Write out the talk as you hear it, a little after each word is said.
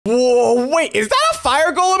Whoa, wait, is that a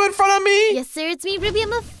fire golem in front of me? Yes, sir, it's me, Ruby.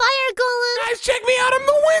 I'm a fire golem. Guys, check me out. I'm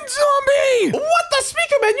the wind zombie. What the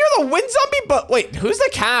speaker, man? You're the wind zombie? But wait, who's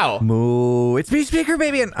the cow? Moo. It's me, Speaker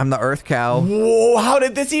Baby, and I'm the Earth Cow. Whoa, how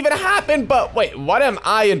did this even happen? But wait, what am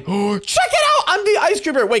I in? Check it out. I'm the ice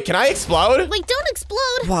creamer. Wait, can I explode? Wait, don't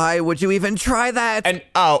explode. Why would you even try that? And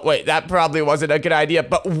oh, wait, that probably wasn't a good idea.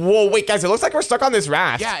 But whoa, wait, guys, it looks like we're stuck on this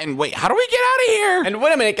raft. Yeah, and wait, how do we get out of here? And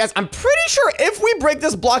wait a minute, guys, I'm pretty sure if we break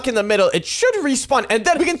this block in the middle, it should respawn, and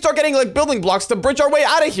then we can start getting like building blocks to bridge our way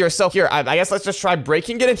out of here. So here, I guess let's just try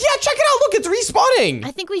breaking it. And yeah, check it out. Look, it's respawning.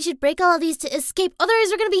 I think we should break all of these to escape. Otherwise,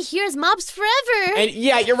 we're gonna be here as mobs forever. And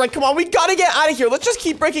yeah, you're right. Come on, we gotta get out of here. Let's just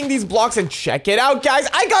keep breaking these blocks and check it out, guys.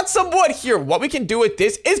 I got some wood here. What we can do with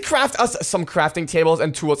this is craft us some crafting tables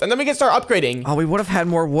and tools, and then we can start upgrading. Oh, we would have had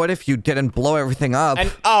more wood if you didn't blow everything up.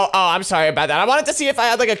 And oh, I'm sorry about that. I wanted to see if I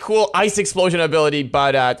had like a cool ice explosion ability,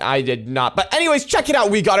 but I did not. But anyways, check it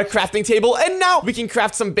out. We got a crafting table, and now we can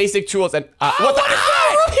craft some basic tools. And what the?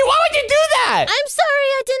 Ruby, why would you do that? I'm sorry,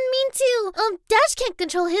 I didn't mean to. Dash can't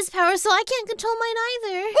control his power, so I can't control mine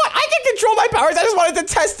either. What? I can control my powers. I just wanted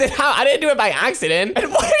to test it out. I didn't do it by accident.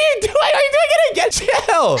 And what are you doing? Are you doing it again?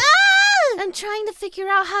 Chill. I'm trying to figure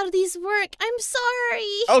out how these work. I'm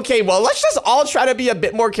sorry. Okay, well, let's just all try to be a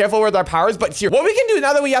bit more careful with our powers. But here, what we can do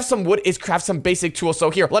now that we have some wood is craft some basic tools. So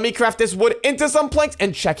here, let me craft this wood into some planks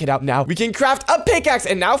and check it out now. We can craft a pickaxe.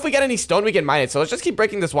 And now if we get any stone, we can mine it. So let's just keep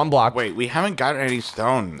breaking this one block. Wait, we haven't got any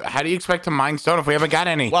stone. How do you expect to mine stone if we haven't got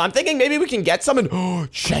any? Well, I'm thinking maybe we can get some and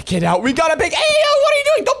check it out. We got a pig. Hey, yo, what are you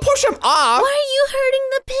doing? Don't push him off. Why are you hurting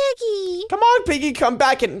the piggy? Come on, piggy, come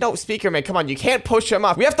back. And no, speaker man, come on. You can't push him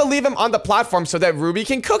off. We have to leave him on the platform so that Ruby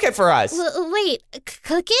can cook it for us. Wait,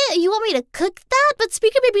 cook it? You want me to cook that? But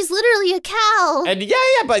Speaker Baby's literally a cow. And yeah,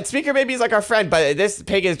 but Speaker Baby's like our friend, but this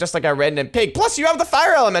pig is just like a random pig. Plus, you have the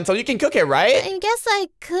fire elemental. You can cook it, right? I guess I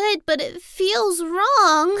could, but it feels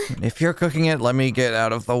wrong. If you're cooking it, let me get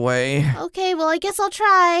out of the way. Okay, well, I guess I'll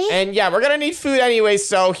try. And yeah, we're gonna need food anyway,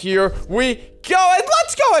 so here we go. And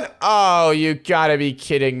let's go. And oh, you gotta be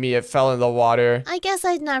kidding me. It fell in the water. I guess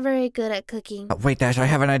I'm not very good at cooking. Wait, Dash, I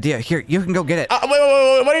have an idea. Here, you can go get it. Wait.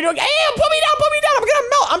 What are you doing? Hey, put me down. I'm gonna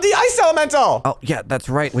melt. I'm the ice elemental. Oh, yeah, that's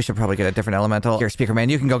right. We should probably get a different elemental. Here, Speaker Man,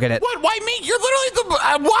 you can go get it. What? Why me? You're literally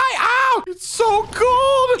the... why? Ow! It's so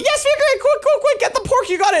cold. Yes, Speaker Man, quick. Get the pork.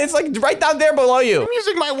 You got it. It's like right down there below you. I'm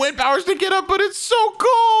using my wind powers to get up, but it's so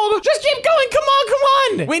cold. Just keep going. Come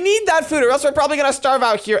on. We need that food or else we're probably gonna starve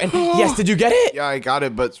out here. And yes, did you get it? Yeah, I got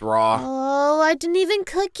it, but it's raw. Oh, I didn't even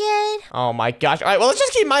cook it. Oh my gosh. All right, well, let's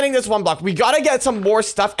just keep mining this one block. We gotta get some more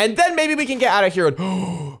stuff, and then maybe we can get out of here.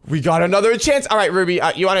 We got another chance. All right, Ruby,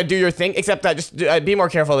 you want to do your thing? Except just be more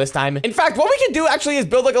careful this time. In fact, what we can do actually is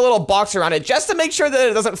build like a little box around it just to make sure that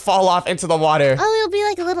it doesn't fall off into the water. Oh, it'll be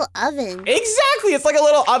like a little oven. Exactly. It's like a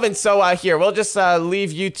little oven. So here, we'll just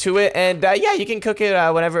leave you to it, and yeah, you can cook it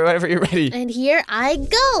whenever you're ready. And here I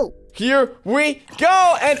go. Here we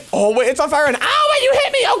go, and oh wait, it's on fire, and ow, wait, you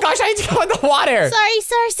hit me. Oh gosh, I need to go in the water.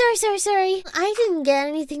 Sorry. I didn't get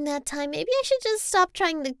anything that time. Maybe I should just stop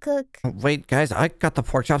trying to cook. Wait, guys, I got the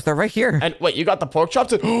pork chops. They're right here. And wait, you got the pork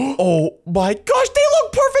chops? Oh my gosh, they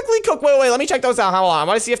look perfectly cooked. Wait, let me check those out. Hold on, I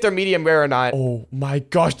want to see if they're medium rare or not. Oh my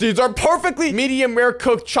gosh, these are perfectly medium rare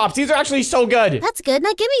cooked chops. These are actually so good. That's good.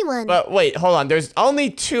 Now give me one. But wait, hold on. There's only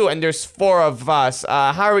 2 and there's 4 of us.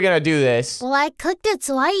 How are we gonna do this? Well, I cooked it,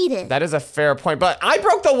 so I eat it. That is a fair point, but I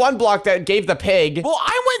broke the one block that gave the pig. Well,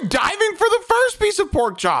 I went diving for the first piece of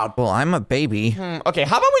pork chop. Well, I'm a baby. Okay,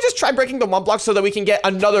 how about we just try breaking the one block so that we can get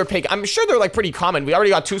another pig? I'm sure they're like pretty common. We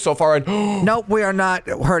already got 2 so far. And Nope, we are not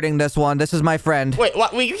hurting this one. This is my friend. wait,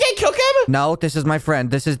 what? You can't cook him? No, this is my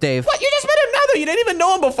friend. This is Dave. What? You just met him now though. You didn't even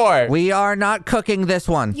know him before. We are not cooking this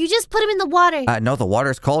one. You just put him in the water. No, the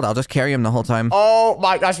water's cold. I'll just carry him the whole time. Oh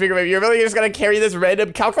my gosh, Speaker Baby, you're really just gonna carry this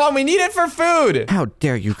random cow? Come on, we need it for food. How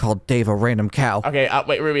dare you call Dave a random cow? Okay,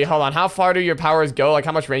 wait, Ruby, hold on. How far do your powers go? Like,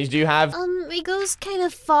 how much range do you have? It goes kind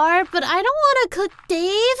of far, but I don't want to cook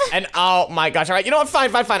Dave. And oh my gosh, all right, you know what?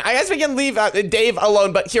 Fine. I guess we can leave Dave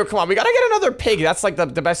alone, but here, come on, we gotta get another pig. That's like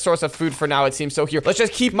the best source of food for now, it seems. So here, let's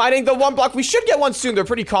just keep mining the one block. We should get one soon. They're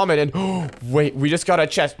pretty common. And wait, we just got a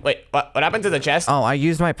chest. Wait, what happened to the chest? Oh, I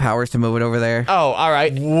used my powers to move it over there. Oh, all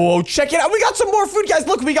right. Whoa, check it out. We got some more food, guys.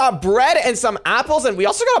 Look, we got bread and some apples, and we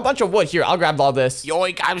also got a bunch of wood. Here, I'll grab all this.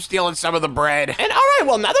 Yoink, I'm stealing some of the bread. And all right,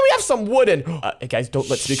 well, now that we have some wood and... hey, guys, don't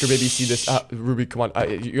let Speaker Baby see this. Ruby, come on.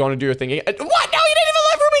 You want to do your thing? What? No, you didn't even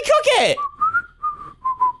let Ruby cook it!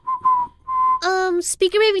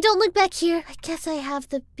 Speaker baby, don't look back here. I guess I have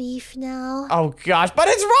the beef now. Oh gosh, but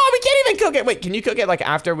it's raw. We can't even cook it. Wait, can you cook it like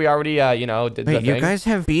after we already, you know, did the Wait, thing? you guys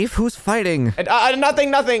have beef? Who's fighting? And,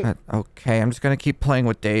 nothing. Okay, I'm just gonna keep playing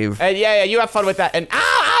with Dave. And yeah, you have fun with that. And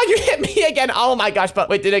ow, you hit me again. Oh my gosh, but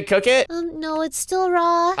wait, did it cook it? No, it's still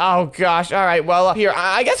raw. Oh gosh, all right, well, here,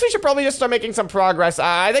 I guess we should probably just start making some progress.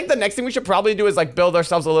 I think the next thing we should probably do is like build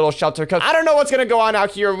ourselves a little shelter, because I don't know what's gonna go on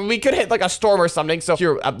out here. We could hit like a storm or something. So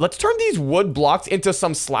here, let's turn these wood blocks into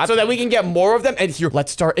some slabs so that we can get more of them. And here,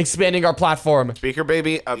 let's start expanding our platform. Speaker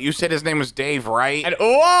baby, you said his name was Dave, right? And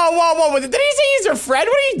whoa, did he say he's your friend?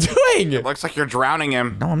 What are you doing? It looks like you're drowning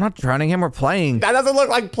him. No, I'm not drowning him. We're playing. That doesn't look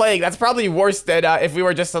like playing. That's probably worse than if we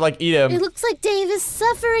were just to like eat him. It looks like Dave is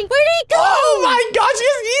suffering. Where did he go? Oh my gosh,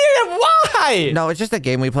 he's eating him. Why? No, it's just a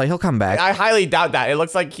game we play. He'll come back. I highly doubt that. It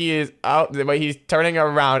looks like he is out. Wait, he's turning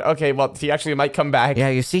around. Okay, well, he actually might come back. Yeah,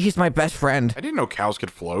 you see, he's my best friend. I didn't know cows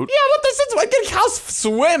could float. Yeah, what the sense? Why can cows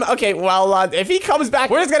swim? Okay, well, if he comes back,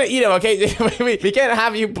 we're just gonna eat him, okay? we can't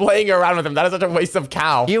have you playing around with him. That is such a waste of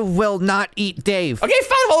cow. You will not eat Dave. Okay,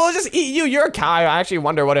 fine. Well, we'll just eat you. You're a cow. I actually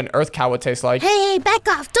wonder what an earth cow would taste like. Hey, back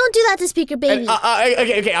off. Don't do that to Speaker baby.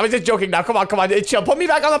 Okay. I was just joking now. Come on. Chill. Put me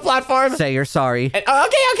back on the platform. Say you're sorry. Okay.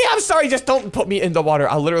 I'm sorry. Just don't put me in the water.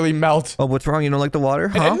 I'll literally melt. Oh, what's wrong? You don't like the water?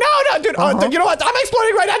 Huh? No, dude. You know what? I'm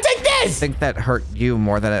exploding right now. Take this. I think that hurt you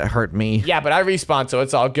more than it hurt me. Yeah, but I respawned, so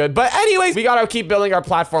it's all good. But anyways, we gotta keep building our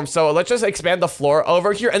platform. So let's just expand the floor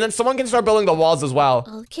over here, and then someone can start building the walls as well.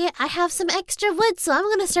 Okay, I have some extra wood, so I'm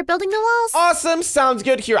gonna start building the walls. Awesome, sounds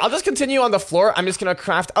good. Here, I'll just continue on the floor. I'm just gonna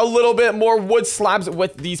craft a little bit more wood slabs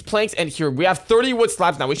with these planks, and here we have 30 wood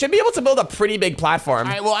slabs now. We should be able to build a pretty big platform.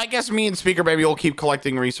 All right, well, I guess me and Speaker baby will keep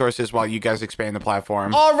collecting resources while you guys expand the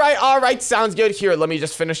platform. All right, sounds good. Here, let me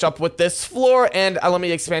just finish up with this floor, and let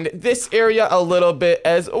me expand this area a little bit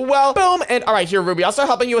as well. Boom, and all right, here, Ruby, I'll start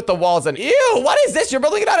helping you with the walls. And ew, what is this? You're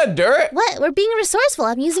building it out of dirt? What? We're being resourceful.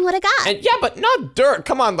 I'm using what I got. And yeah, but not dirt.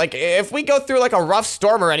 Come on, like if we go through like a rough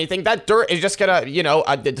storm or anything, that dirt is just gonna, you know,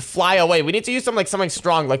 fly away. We need to use something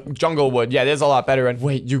strong, like jungle wood. Yeah, there's a lot better. And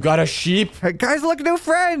wait, you got a sheep? Hey, guys, look, new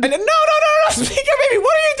friend. And no, Speaker baby,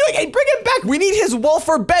 what are you doing? Hey, bring him back. We need his wool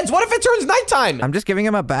for beds. What if it turns nighttime? I'm just giving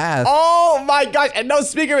him a bath. Oh my gosh! And no,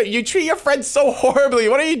 Speaker baby, you treat your friends so horribly.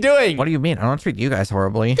 What are you doing? What do you mean? I don't treat you guys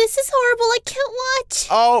horribly. This is horrible. I can't watch.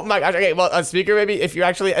 Oh my gosh. Okay, well, Speaker baby, if you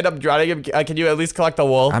actually end up drowning him, can you at least collect the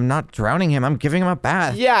wool? I'm not drowning him. I'm giving him a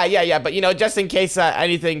bath. Yeah. But you know, just in case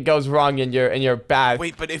anything goes wrong in your bath.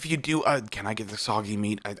 Wait, but if you do, can I get the soggy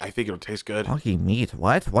meat? I think it'll taste good. Soggy meat?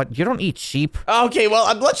 What? You don't eat sheep. Okay,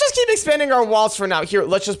 well, let's just keep expanding our walls for now. Here,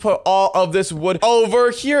 let's just put all of this wood over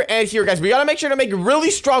here and here, guys. We gotta make sure to make really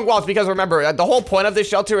strong walls because remember, the whole point of this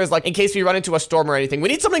shelter is like in case we run into a storm or anything. We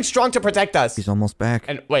need something strong to protect us. He's almost back.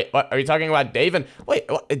 And wait, what are you talking about, Dave? And wait,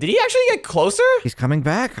 did he actually get closer? He's coming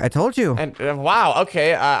back. I told you. And wow,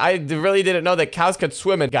 okay. I really didn't know that cows could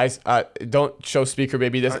swim. And guys, don't show Speaker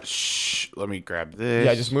baby this. Shh. Let me grab this.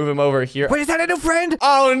 Yeah, just move him over here. Wait, is that a new friend?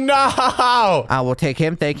 Oh no! I will take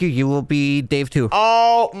him. Thank you. You will be Dave too.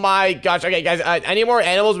 Oh my gosh. Okay, guys. Any more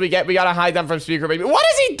animals we get, we gotta hide them from Speaker baby. What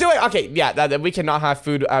is he doing? Okay, yeah. We cannot have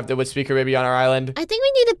food with Speaker baby on our island. I think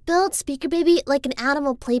we need to build Speaker baby like an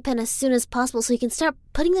animal playpen as soon as possible so he can start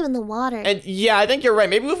putting them in the water. And yeah, I think you're right.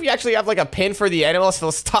 Maybe if we actually have like a pin for the animals,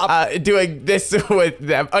 he'll stop doing this with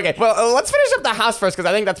them. Okay, well, let's finish up the house first because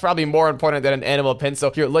I think that's probably more important than an animal pin.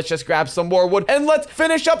 So here, let's just grab some more wood and let's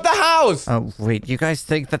finish up the house. Oh, wait, you guys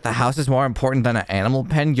think that the house is more important than an animal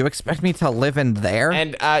pen? You expect me to live in there?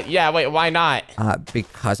 And yeah, wait, why not?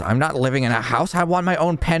 Because I'm not living in a house. I want my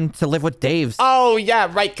own pen to live with Dave's. Oh, yeah,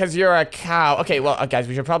 right, because you're a cow. Okay, well, guys,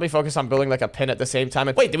 we should probably focus on building like a pin at the same time.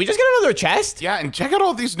 And wait, did we just get another chest? Yeah, and check out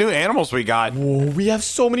all these new animals we got. Whoa, we have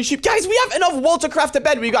so many sheep. Guys, we have enough wool to craft a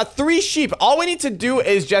bed. We got 3 sheep. All we need to do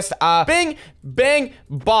is just bing, bang,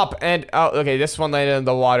 bop. And okay, this one landed in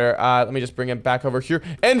the water. Let me just bring it back over here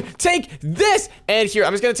and take this. And here,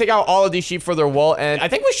 I'm just gonna take out all of these sheep for their wool. And I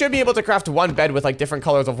think we should be able to craft one bed with like different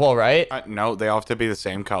colors of wool, right? No, they all have to be the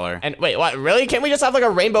same color. And wait, what? Really? Can't we just have like a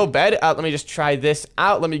rainbow bed? Let me just try this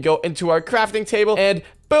out. Let me go into our crafting table and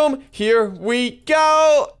boom, here we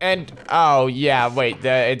go. And oh yeah, wait,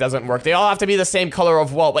 it doesn't work. They all have to be the same color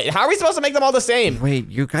of wool. Wait, how are we supposed to make them all the same? Wait,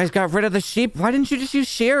 you guys got rid of the sheep? Why didn't you just use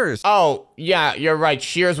shears? Oh yeah, you're right.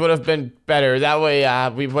 Shears would have been better. That way,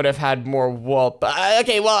 we would have had more wool. But,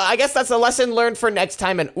 okay, well, I guess that's a lesson learned for next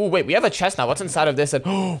time. And, oh, wait, we have a chest now. What's inside of this? And,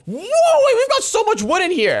 whoa, wait, we've got so much wood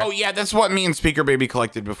in here. Oh, yeah, that's what me and Speaker Baby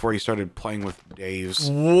collected before he started playing with Dave's.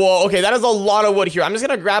 Whoa, okay, that is a lot of wood here. I'm just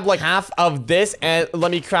gonna grab like half of this and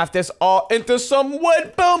let me craft this all into some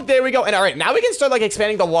wood. Boom, there we go. And all right, now we can start like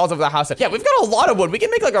expanding the walls of the house. Yeah, we've got a lot of wood. We can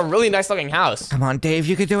make like a really nice looking house. Come on, Dave,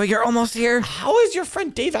 you can do it. You're almost here. How is your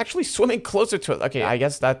friend Dave actually swimming closer to it? Okay, I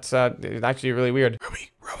guess that's actually really weird.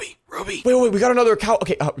 Ruby. Wait, we got another cow.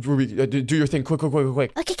 Okay, Ruby, do your thing. Quick.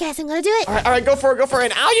 Okay, guys, I'm gonna do it. All right, go for it.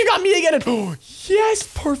 And ow, you got me again. And, oh, yes,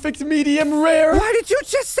 perfect medium rare. Why did you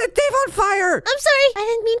just set Dave on fire? I'm sorry. I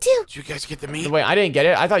didn't mean to. Did you guys get the meat? Wait, I didn't get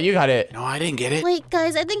it. I thought you got it. No, I didn't get it. Wait,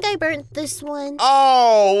 guys, I think I burnt this one.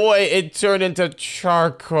 Oh, wait, it turned into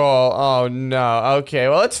charcoal. Oh, no. Okay,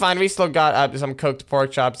 well, it's fine. We still got some cooked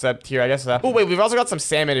pork chops up here, I guess. Oh, wait, we've also got some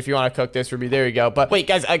salmon if you want to cook this, Ruby. There you go. But wait,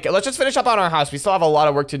 guys, let's just finish up on our house. We still have a lot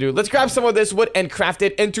of work to do. Let's grab some of this wood and craft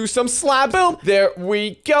it into some slab. Boom. There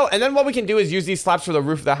we go. And then what we can do is use these slabs for the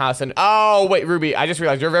roof of the house. And oh, wait, Ruby, I just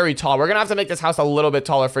realized you're very tall. We're gonna have to make this house a little bit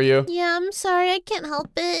taller for you. Yeah, I'm sorry. I can't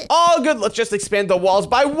help it. All good. Let's just expand the walls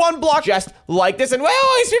by 1 block, just like this. And wait,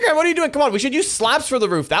 Speaker, what are you doing? Come on, we should use slabs for the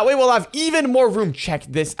roof. That way we'll have even more room. Check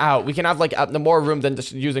this out. We can have like the more room than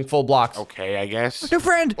just using full blocks. Okay, I guess. New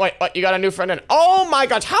friend. Wait, what? You got a new friend? And oh my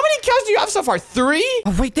gosh, how many cows do you have so far? 3?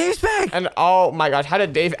 Oh, wait, Dave's back. And oh my gosh, how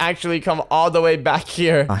did Dave actually come all the way back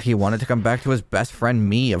here? He wanted to come back to his best friend,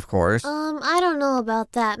 me, of course. I don't know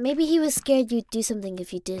about that. Maybe he was scared you'd do something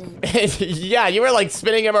if you didn't. Yeah, you were like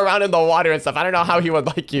spinning him around in the water and stuff. I don't know how he would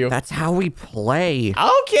like you. That's how we play.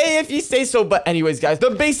 Okay, if you say so. But anyways, guys, the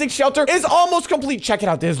basic shelter is almost complete. Check it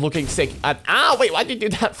out. This is looking sick. Wait, why'd you do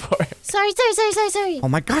that for? Sorry. Oh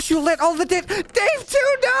my gosh, you lit all the Dave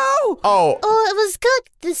too, no! Oh, it was cooked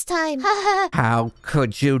this time. How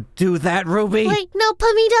could you do that, Ruby? Wait, no,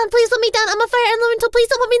 put me down. Please put me down. I'm a fire elemental. Please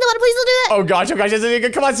don't put me in the water. Please don't do that. oh gosh, this is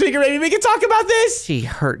good. Come on, Speaker Baby, we can talk about this. She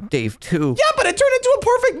hurt Dave too. Yeah, but it turned into a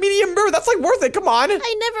perfect medium rare. That's like worth it. Come on. I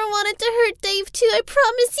never wanted to hurt Dave too. I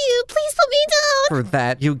promise you. Please put me down. For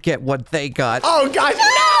that, you get what they got. Oh gosh, no!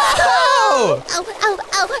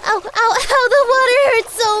 Ow, the water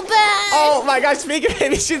hurts so bad. Oh my gosh, Speaker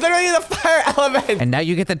Baby, she's literally in the fire element. And now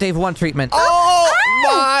you get the Dave 1 treatment. Oh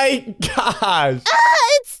my gosh.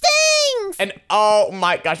 It stings. And oh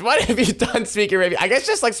my gosh, what have you done, Speaker Baby? I guess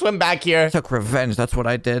just like swim back here. Took revenge, that's what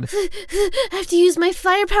I did. I have to use my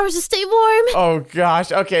fire powers to stay warm. Oh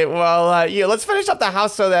gosh, okay, well, yeah, let's finish up the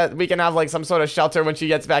house so that we can have like some sort of shelter when she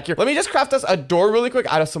gets back here. Let me just craft us a door really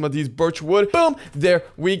quick out of some of these birch wood. Boom, there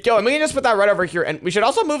we go. And we can just put that right over here. And we should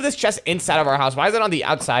also move this chest inside of our house. Why is it on the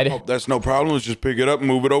outside? Oh, that's no problem. Let's just pick it up and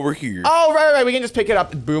move it over here. Oh, right. We can just pick it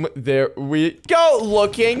up. Boom, there we go.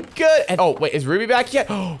 Looking good. And oh, wait, is Ruby back yet?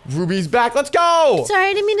 Oh, Ruby's back. Let's go. Sorry,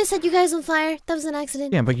 I didn't mean to set you guys on fire. That was an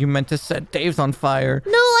accident. Yeah, but you meant to set Dave's on fire.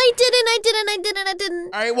 No, I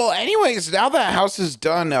didn't. All right, well, anyways, now that house is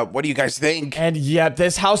done, what do you guys think? And yeah,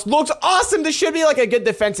 this house looks awesome. This should be like a good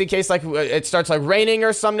defense in case like it starts like raining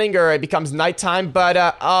or something or it becomes nighttime.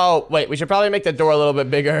 But oh, wait, we should probably make the door a little bit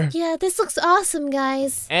bigger. Yeah, this looks awesome,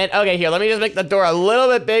 guys. And okay, here, let me just make the door a little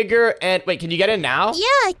bit bigger. And wait, can you get in now? Yeah,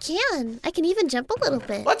 I can. I can even jump a little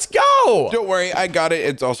bit. Let's go. Don't worry, I got it.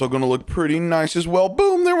 It's also gonna look pretty nice as well.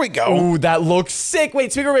 Boom, there we go. Ooh, that looks sick.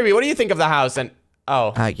 Wait, Speaker Baby, what do you think of the house? And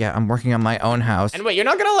oh. Yeah, I'm working on my own house. And wait, you're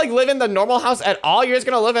not gonna like live in the normal house at all? You're just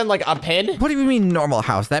gonna live in like a pen? What do you mean normal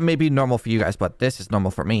house? That may be normal for you guys, but this is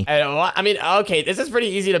normal for me. I mean, okay, this is pretty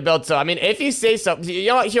easy to build. So, I mean, if you say so, you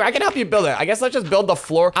know what? Here, I can help you build it. I guess let's just build the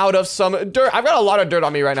floor out of some dirt. I've got a lot of dirt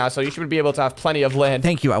on me right now, so you should be able to have plenty of land.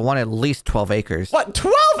 Thank you. I want at least 12 acres. What?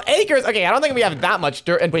 12 acres? Okay, I don't think we have that much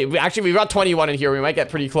dirt. And wait, we've got 21 in here. We might get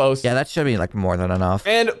pretty close. Yeah, that should be like more than enough.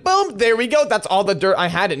 And boom, there we go. That's all the dirt I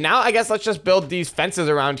had. And now I guess let's just build these fences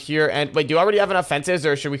around here. And wait, do you already have enough fences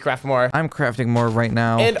or should we craft more? I'm crafting more right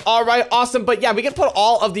now. And all right, awesome. But yeah, we can put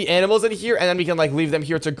all of the animals in here and then we can like leave them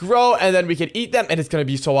here to grow and then we can eat them and it's gonna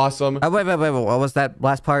be so awesome. Wait, what was that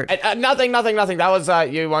last part? Nothing. That was,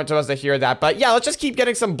 you weren't supposed to hear that. But yeah, let's just keep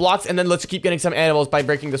getting some blocks and then let's keep getting some animals by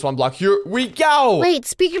breaking this one block. Here we go. Wait,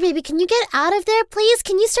 Speaker Baby, can you get out of there, please?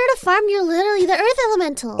 Can you start a farm? You're literally the Earth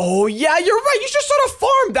Elemental. Oh yeah, you're right. You should start a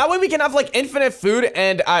farm. That way we can have like infinite food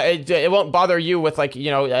and it won't bother you with like,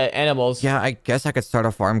 you know, animals. Yeah, I guess I could start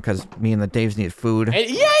a farm because me and the Daves need food. And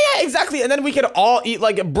yeah, exactly. And then we could all eat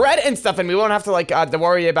like bread and stuff and we won't have to like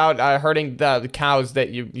worry about hurting the cows that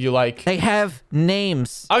you like. They have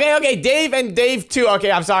names. Okay, Dave and Dave 2.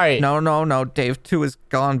 Okay, I'm sorry. No. Dave 2 is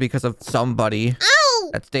gone because of somebody. Ow!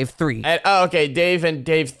 That's Dave 3. And, oh, okay, Dave and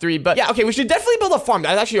Dave 3. But yeah, okay, we should definitely build a farm.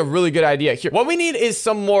 That's actually a really good idea. Here, what we need is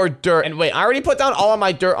some more dirt. And wait, I already put down all of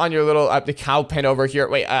my dirt on your little the cow pen over here.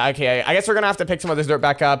 Wait, okay, I guess we're gonna have to pick some of this dirt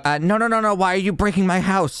back up. No. Why are you breaking my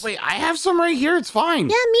house? Wait, I have some right here. It's fine.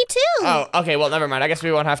 Yeah, me too. Oh, okay, well, never mind. I guess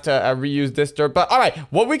we won't have to reuse this dirt. But all right,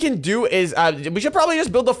 what we can do is we should probably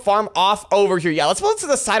just build the farm off over here. Yeah, let's build it to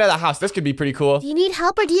the side of the house. This could be pretty cool. Do you need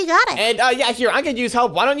help or do you got it? And yeah, here, I could use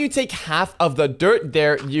help. Why don't you take half of the dirt?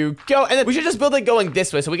 There you go. And then we should just build it going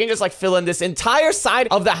this way. So we can just like fill in this entire side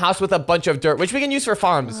of the house with a bunch of dirt, which we can use for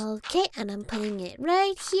farms. Okay, and I'm putting it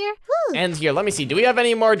right here. Woo. And here, let me see. Do we have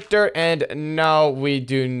any more dirt? And no, we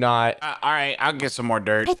do not. All right, I'll get some more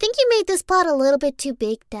dirt. I think you made this pot a little bit too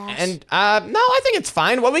big, Dash. And no, I think it's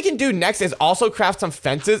fine. What we can do next is also craft some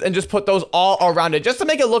fences and just put those all around it just to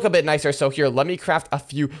make it look a bit nicer. So here, let me craft a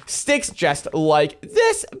few sticks just like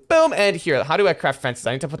this. Boom. And here, how do I craft fences?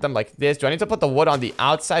 I need to put them like this. Do I need to put the wood on the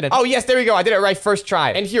outside? And oh, yes, there we go. I did it right first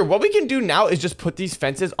try. And here, what we can do now is just put these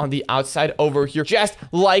fences on the outside over here just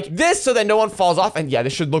like this so that no one falls off. And yeah,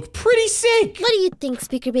 this should look pretty sick. What do you think,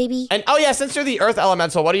 Speaker Baby? And oh yeah, since you're the Earth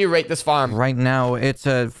Elemental, what do you rate this farm? Right now, it's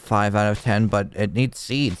a 5 out of 10, but it needs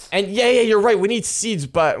seeds. And yeah, you're right. We need seeds,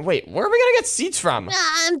 but wait, where are we gonna get seeds from?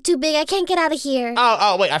 I'm too big. I can't get out of here.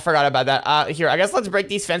 Oh, wait, I forgot about that. Here, I guess let's break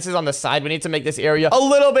these fences on the side. We need to make this area a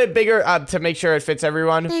little bit bigger to make sure it fits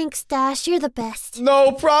everyone. Thanks, Dash. You're the best.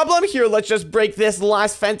 No problem. Here, let's just break this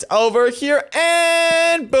last fence over here,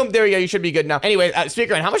 and boom, there we go. You should be good now. Anyway,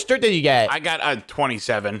 Speakerman, how much dirt did you get? I got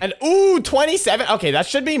 27. And ooh, 27. Okay, that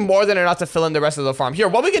should be more than enough to fill in the rest of the farm. Here,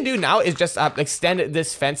 what we can do now is just extend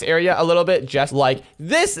this fence area a little bit, just like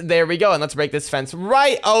this. There we go. And let's break this fence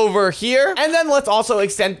right over here. And then let's also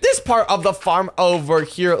extend this part of the farm over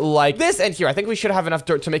here like this. And here, I think we should have enough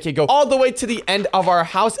dirt to make it go all the way to the end of our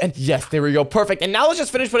house. And yes, there we go. Perfect. And now let's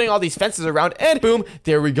just finish putting all these fences around, and boom,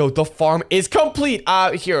 there we go. The farm is complete.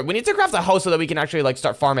 Here, we need to craft a hoe so that we can actually like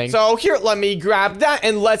start farming. So here, let me grab that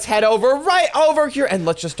and let's head over right over here and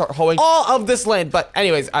let's just start hoeing all of this land. But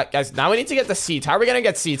anyways, guys, now we need to get the seeds. How are we gonna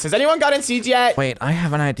get seeds? Has anyone gotten seeds yet? Wait, I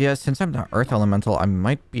have an idea. Since I'm the Earth Elemental, I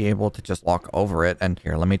might be able to just walk over it. And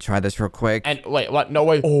here, let me try this real quick. And wait, what? No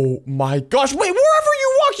way. Oh my gosh. Wait, wherever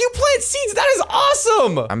you walk, you plant seeds. That is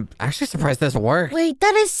awesome. I'm actually surprised this worked. Wait,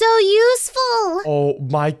 that is so useful. Oh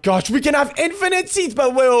my gosh, we can have infinite seeds.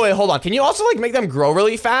 But wait, hold on. Can you also like make them grow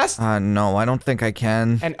really fast? No, I don't think I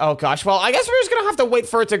can. And oh gosh, well, I guess we're just gonna have to wait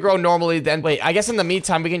for it to grow normally then. Wait, I guess in the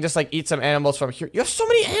meantime, we can just like eat some animals from here. You have so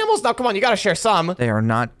many animals now. Come on, you gotta share some. They are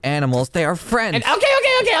not animals. They are friends. And okay.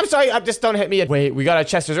 I'm sorry. Just don't hit me. Wait, we got a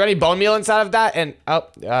chest. Is there any bone meal inside of that? And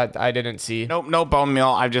I didn't see. Nope, no bone meal.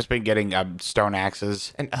 I've just been getting stone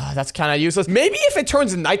axes. And that's kind of useless. Maybe if it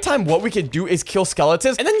turns nighttime, what we could do is kill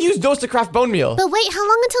skeletons and then use those to craft bone meal. But wait, how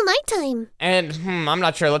long until nighttime? And I'm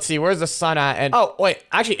not sure. Let's see. Where's the sun at? And oh wait,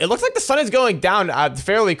 actually, it looks like the sun is going down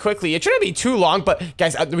fairly quickly. It shouldn't be too long, but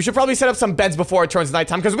guys, we should probably set up some beds before it turns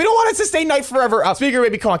nighttime because we don't want it to stay night forever. Speaker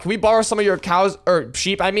baby, come on. Can we borrow some of your cows or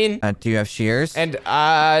sheep? I mean. Do you have shears? And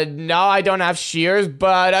no, I don't have shears.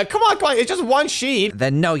 But come on. It's just one sheep.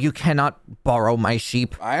 Then no, you cannot borrow my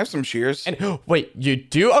sheep. I have some shears. And wait, you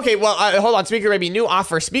do? Okay, well, hold on. Speaker baby, new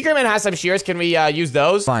offer. Speakerman has some shears. Can we use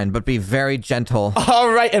those? Fine, but be very gentle.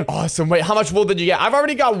 All right, and awesome. Wait, how much wool did you get? I've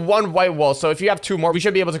already got one white wool, so if you have 2 more, we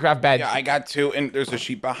should be able to craft beds. Yeah, I got 2, and there's a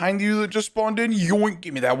sheep behind you that just spawned in. Yoink,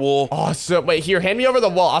 give me that wool. Awesome. Wait, here, hand me over the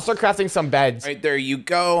wool. I'll start crafting some beds. Right there you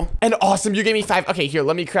go. And awesome, you gave me 5. Okay, here,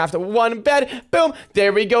 let me craft 1 bed. Boom,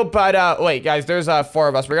 there we go. But wait, guys, there's 4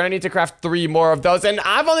 of us. We're gonna need to craft 3 more of those, and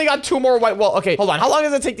I've only got 2 more white wool. Okay, hold on. How long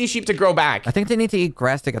does it take these sheep to grow back? I think they need to eat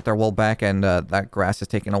grass to get their wool back, and that grass is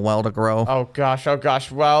taking a while to grow. Oh gosh.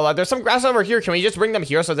 Well, there's some grass over here. Can we just bring them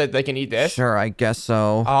here so that they can eat this? Sure, I guess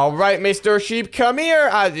so. All right, Mr. Sheep, come here.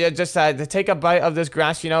 Just take a bite of this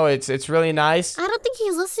grass. You know, it's really nice. I don't think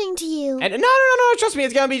he's listening to you. And no, trust me,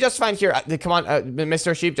 it's gonna be just fine. Here, come on,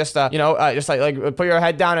 Mr. Sheep, just just like put your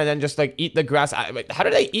head down and then just like eat the grass. Wait, how do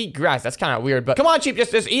they eat grass? That's kind of weird. But come on, Sheep,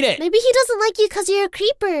 just eat it. Maybe he doesn't like you because you're a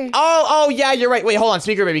creeper. Oh yeah, you're right. Wait, hold on,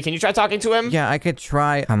 Speaker baby, can you try talking to him? Yeah, I could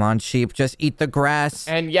try. Come on, sheep, just eat the grass.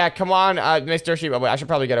 And yeah, come on, Mr. Sheep. Oh, wait, I should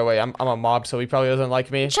probably get away. I'm a mob, so he probably doesn't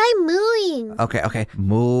like me. Try mooing. Okay.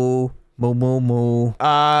 Moo. Moo moo moo.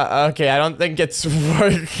 Okay, I don't think it's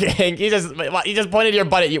working. You just pointed your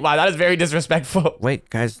butt at you. Wow, that is very disrespectful. Wait,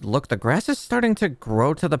 guys, look, the grass is starting to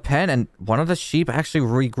grow to the pen, and one of the sheep actually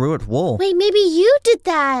regrew its wool. Wait, maybe you did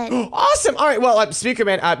that. Awesome. All right, well, Speaker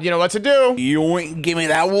Man, you know what to do. You ain't give me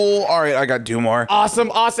that wool. All right, I got 2 more.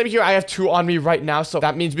 Awesome. Here, I have 2 on me right now, so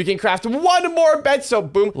that means we can craft 1 more bed. So,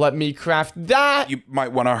 boom, let me craft that. You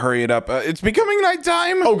might want to hurry it up. It's becoming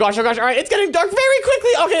nighttime. Oh gosh. All right, it's getting dark very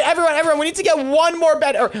quickly. Okay, everyone, we need to get 1 more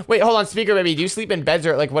bed. Or wait, hold on, Speaker Baby, do you sleep in beds,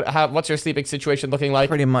 or like what's your sleeping situation looking like?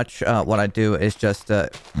 Pretty much what I do is just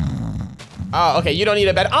Oh, okay, you don't need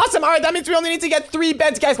a bed. Awesome. All right, that means we only need to get 3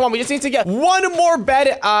 beds, guys. Come on, we just need to get 1 more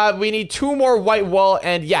bed. We need 2 more white wool,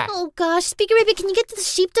 and yeah. Oh gosh, Speaker Baby, can you get the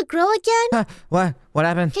sheep to grow again? What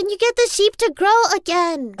happened? Can you get the sheep to grow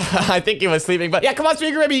again? I think he was sleeping, but yeah, come on,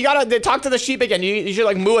 Speaker Baby, you gotta talk to the sheep again. You should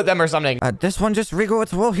like moo at them or something. This one just regrew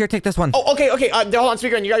its wool. Here, take this one. Oh, okay. Hold on,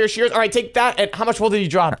 Speaker, and you got your shears. All right, take that. And how much wool did you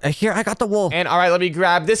drop? Here, I got the wool. And all right, let me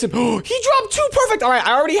grab this. And he dropped 2. Perfect. All right,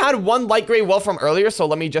 I already had 1 light gray wool from earlier, so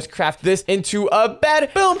let me just craft this into a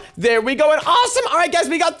bed. Boom. There we go. And awesome. All right, guys,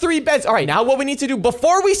 we got 3 beds. All right, now what we need to do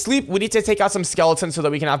before we sleep, we need to take out some skeletons so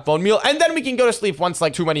that we can have bone meal, and then we can go to sleep once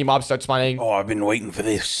like too many mobs start spawning. Oh, I've been waiting for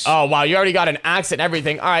this. Oh, wow, you already got an axe and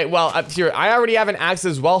everything. All right, well, up here, I already have an axe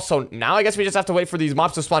as well, so now I guess we just have to wait for these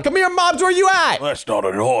mobs to spawn. Come here, mobs, where are you at? That's not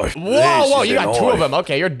a knife. Whoa, you got 2 of them.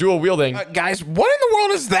 Okay, you're dual wielding. Guys, what in the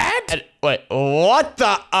world is that? Wait, what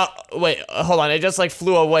the? Wait, hold on, it just like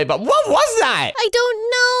flew away, but what was that? I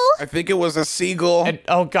don't know. I think it was a seagull.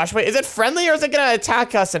 Oh gosh, wait, is it friendly or is it gonna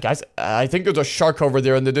attack us? And guys, I think there's a shark over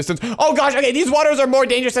there in the distance. Oh gosh, okay, these waters are more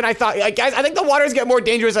dangerous than I thought. Guys, I think the waters get more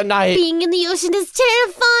dangerous at night. Being in the ocean is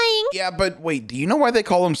terrifying. Yeah, but wait, do you know why they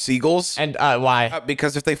call them seagulls? And why?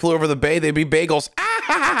 Because if they flew over the bay, they'd be bagels.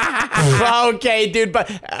 Okay, dude, but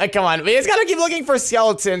come on, we just gotta keep looking for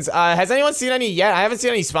skeletons. Has anyone seen any yet? I haven't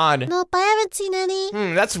seen any spawn. Nope, I haven't seen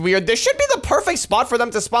any. That's weird. This should be the perfect spot for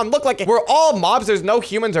them to spawn. Look, like we're all mobs. There's no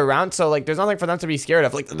humans around, so like there's nothing for them to be scared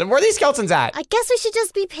of. Like, where are these skeletons at? I guess we should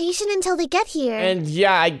just be patient until they get here. And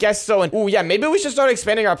yeah, I guess so. And ooh, yeah, maybe we should start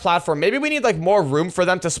expanding our platform. Maybe we need like more room for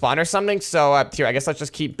them to spawn or something. So here, I guess let's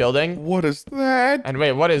just keep building. What is that? And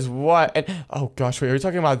wait, what is what? And oh gosh, wait, are you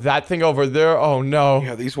talking about that thing over there? Oh no.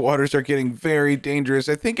 Yeah, these waters are getting very dangerous.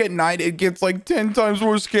 I think at night it gets like 10 times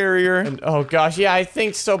more scarier. And oh gosh, yeah, I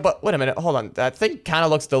think so. But wait a minute, hold on. That thing kind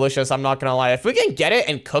of looks delicious. I'm not gonna lie. If we can get it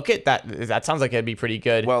and cook it, that sounds like it'd be pretty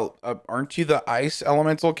good. Well, aren't you the ice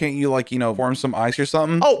elemental? Can't you like, form some ice or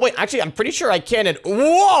something? Oh wait, actually, I'm pretty sure I can. And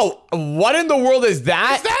whoa, what in the world is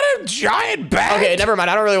that? Is that a giant bat? Okay, never mind.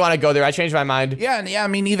 I don't really want to go there. I changed my mind. Yeah,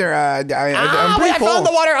 me neither. I'm wait, I fell in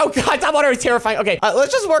the water. Oh god, that water is terrifying. Okay,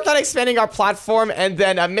 let's just work on expanding our platform, and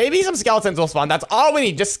then maybe some skeletons will spawn. That's all we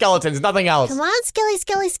need, just skeletons, nothing else. Come on,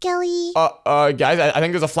 Skelly. Guys, I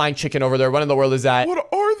think there's a flying chicken over there. What in the world is that? What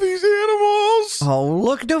are these animals? Oh,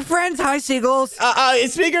 look, new friends. Hi, seagulls.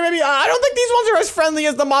 Speaker, maybe, I don't think these ones are as friendly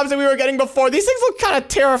as the mobs that we were getting before. These things look kind of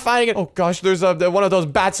terrifying. And, oh gosh, there's one of those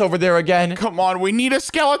bats over there again. Come on, we need a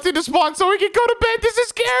skeleton to spawn so we can go to bed. This is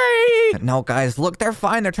scary. No, guys, look, they're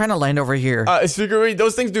fine. They're trying to land over here. Speaker,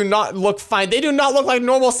 those things do not look fine. They do not look like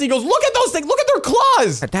normal seagulls. Look at those things. Look at their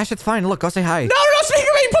claws. Dash, it's fine. Look, go say hi. No, Speaker,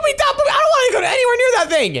 put me down. I don't want to go anywhere near that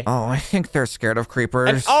thing. Oh, I think they're scared of creepers.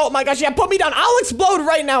 And, oh my gosh, yeah, put me down. I'll explode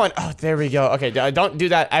right now. And oh, there we go. Okay, don't do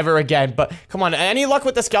that ever again. But come on, any luck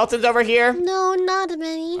with the skeletons over here? No, not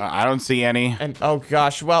many. I don't see any. And oh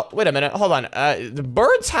gosh, well, wait a minute. Hold on. The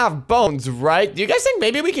birds have bones, right? Do you guys think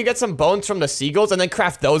maybe we could get some bones from the seagulls and then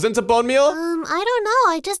craft those into bone meal? I don't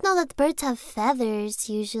know. I just know that the birds have feathers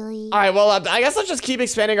usually. All right, well, I guess let's just keep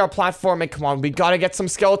expanding our platform. And come on, we gotta get some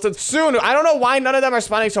skeletons soon. I don't know why none of them are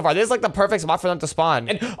spawning so far. This is like the perfect spot for them to spawn.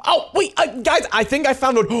 And oh wait, guys, I think I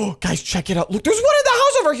found one. Oh, guys, check it out. Look, there's one in the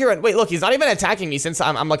house over here. And wait, look, he's not even attacking me since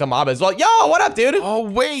I'm like a mob as well. Yo, what up, dude? Oh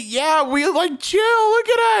wait, yeah, we like chill. Look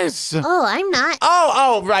at us. Oh, I'm not.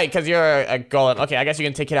 Oh, right, because you're a golem. Okay, I guess you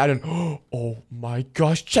can take it out and oh my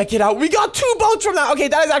gosh, check it out. We got 2 bones from that. Okay,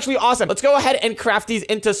 that is actually awesome. Let's go ahead and craft these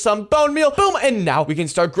into some bone meal. Boom, and now we can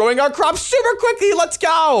start growing our crops super quickly. Let's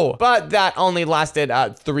go. But that only lasted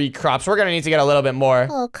 3 crops. We're gonna need to get a little bit more.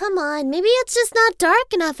 Oh, come on. Maybe it's just not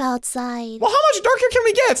dark enough outside. Well, how much darker can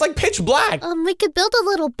we get? It's like pitch black. We could build a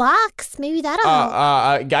little box. Maybe that'll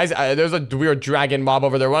help. Guys, there's a weird dragon mob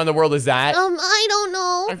over there. What in the world is that? I don't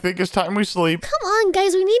know. I think it's time we sleep. Come on,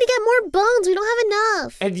 guys. We need to get more bones. We don't have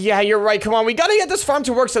enough. And yeah, you're right. Come on, we gotta get this farm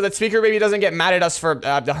to work so that Speaker Baby doesn't get mad at us for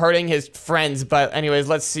hurting his friends. But anyways,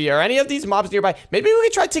 let's see. Are any of these mobs nearby? Maybe we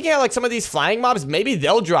could try taking out like some of these flying mobs. Maybe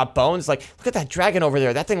they'll drop bones. Like, look at that dragon over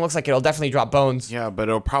there. That thing looks like it'll definitely drop bones. Yeah, but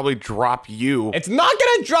it'll probably drop you. It's not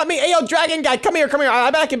gonna drop me. Hey, yo, dragon guy, come here, come here.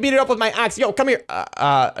 I bet I can beat it up with my axe. Yo, come here.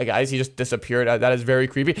 Guys, he just disappeared. That is very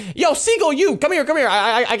creepy. Yo, seagull, you, come here, come here.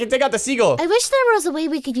 I can take out the seagull. I wish there was a way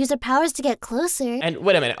we could use our powers to get closer. And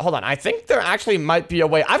wait a minute, hold on. I think there actually might be a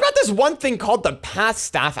way. I've got this one thing called the path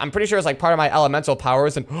staff. I'm pretty sure it's like part of my elemental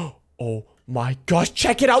powers. And oh my gosh,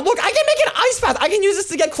 check it out. Look, I can make an ice path. I can use this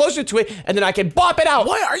to get closer to it, and then I can bop it out.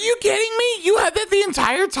 What? Are you kidding me? You had that the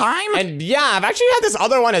entire time? And yeah, I've actually had this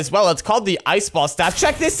other one as well. It's called the ice ball staff.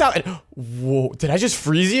 Check this out. And whoa, did I just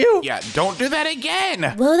freeze you? Yeah, don't do that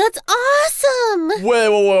again. Whoa, that's awesome.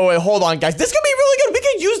 Wait, hold on, guys. This could be really good. We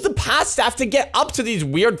could use the path staff to get up to these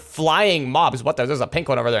weird flying mobs. What? There's a pink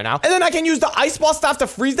one over there now. And then I can use the ice ball staff to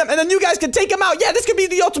freeze them, and then you guys can take them out. Yeah, this could be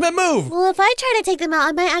the ultimate move. Well, if I try to take them out,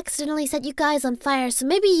 I might accidentally set you guys on fire, so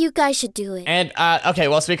maybe you guys should do it. And, okay,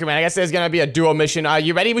 well, Speaker Man, I guess there's gonna be a duo mission.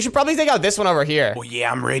 You ready? We should probably take out this one over here. Oh,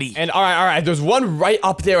 yeah, I'm ready. And all right, there's one right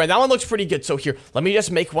up there, and that one looks pretty good. So here, let me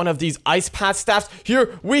just make one of these ice path staffs.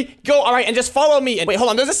 Here we go. All right, and just follow me. And wait, hold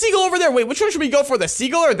on, there's a seagull over there. Wait, which one should we go for, the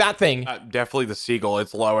seagull or that thing? Definitely the seagull.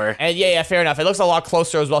 It's lower. And yeah, fair enough. It looks a lot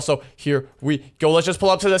closer as well. So here we go. Let's just pull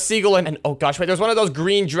up to the seagull, and oh gosh, wait, there's one of those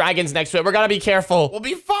green dragons next to it. We're gonna be careful. We'll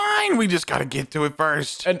be fine. We just gotta get to it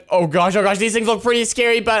first. And oh gosh, these things look pretty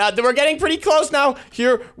scary, but we're getting pretty close now.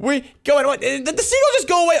 Here we go. And what, did the seagull just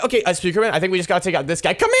go away? Okay, Speaker Man, I think we just gotta take out this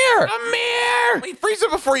guy. Come here! Come here! Wait, freeze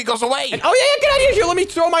it before he goes away. And, oh yeah, get out of here. Here, let me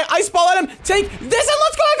throw my ice ball at him. Take this, and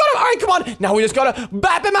let's go. I got him. All right, come on. Now we just gotta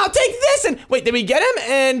bap him out. Take this, and wait, did we get him?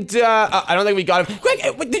 And I don't think we got him. Quick,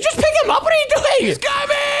 wait, did you just pick him up? What are you doing? He's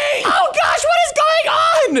coming! Oh gosh, what is going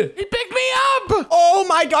on? He picked me up! Oh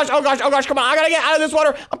my gosh, oh gosh, come on. I gotta get out of this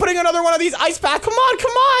water. I'm putting another one of these ice packs. Come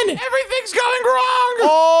on. Everything's going wrong!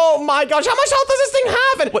 Oh my gosh, how much health does this thing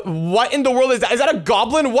have? And what in the world is that? Is that a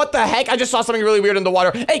goblin? What the heck? I just saw something really weird in the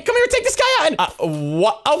water. Hey, come here, take this guy out. And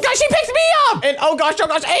what? Oh gosh, he picked me up. And oh gosh,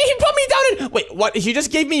 hey, he put me down. And wait, what? He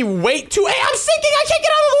just gave me weight too. Hey, I'm sinking. I can't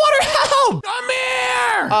get out of the water. Help! Come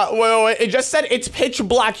here! Wait. It just said it's pitch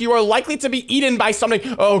black. You are likely to be eaten by something.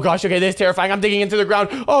 Oh gosh, okay, this is terrifying. I'm digging into the ground.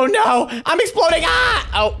 Oh no, I'm exploding.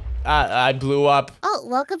 I blew up. Oh,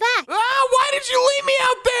 welcome back. Why did you leave me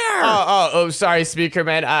out there? Oh, sorry, Speaker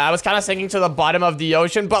Man. I was kind of sinking to the bottom of the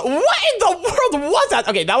ocean, but what in the world was that?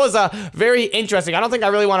 Okay, that was very interesting. I don't think I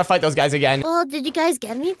really want to fight those guys again. Well, did you guys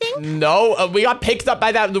get anything? No, we got picked up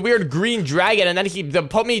by the weird green dragon, and then he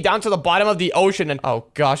put me down to the bottom of the ocean, and oh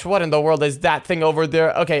gosh, what in the world is that thing over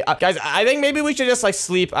there? Okay, guys, I think maybe we should just like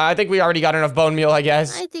sleep. I think we already got enough bone meal, I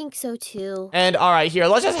guess. I think so too. And all right, here,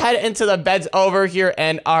 let's just head into the beds over here,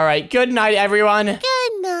 and all right, good night, everyone.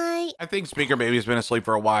 Good night. I think Speaker Baby's been asleep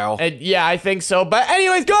for a while. And yeah, I think so. But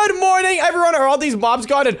anyways, good morning, everyone. Are all these mobs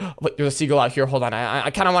gone? And wait, there's a seagull out here. Hold on. I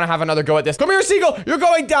kind of want to have another go at this. Come here, seagull. You're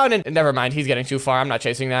going down. And never mind. He's getting too far. I'm not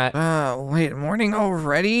chasing that. Wait, morning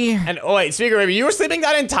already? And oh, wait, Speaker Baby, you were sleeping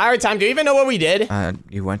that entire time. Do you even know what we did?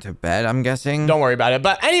 You went to bed, I'm guessing? Don't worry about it.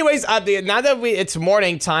 But anyways, now that it's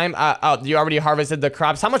morning time, you already harvested the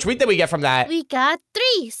crops. How much wheat did we get from that? We got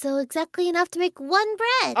 3, so exactly enough to make 1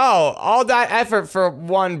 bread. Oh, all that effort for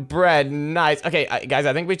 1 bread. Nice. Okay, guys,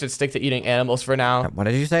 I think we should stick to eating animals for now. What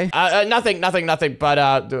did you say? Nothing.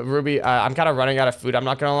 But, Ruby, I'm kind of running out of food. I'm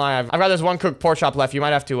not gonna lie. I've got this 1 cooked pork chop left. You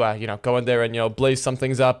might have to, go in there and, blaze some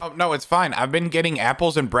things up. Oh, no, it's fine. I've been getting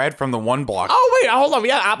apples and bread from the 1 block. Oh, wait, hold on. We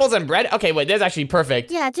got apples and bread? Okay, wait, this is actually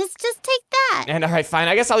perfect. Yeah, just take that. And all right, fine.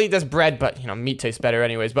 I guess I'll eat this bread, but, meat tastes better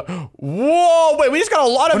anyways. But, whoa, wait, we just got a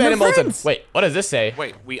lot of animals. And, wait, what does this say?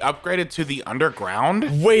 Wait, we upgraded to the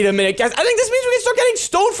underground? Wait a minute, guys. I think this means we can start getting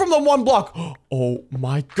stone from the 1 block. Oh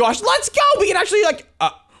my gosh, let's go. We can actually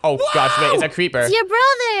oh gosh, wait, it's a creeper. It's your brother.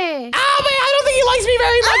 Oh man, I don't think he likes me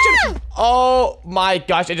very much. Oh my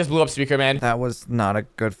gosh, I just blew up Speaker Man. That was not a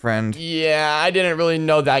good friend. Yeah, I didn't really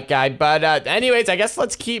know that guy. But anyways, I guess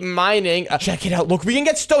let's keep mining. Check it out. Look, we can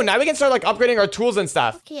get stone. Now we can start upgrading our tools and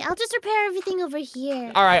stuff. Okay, I'll just repair everything over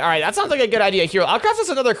here. All right. That sounds like a good idea. Here, I'll craft us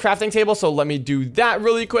another crafting table. So let me do that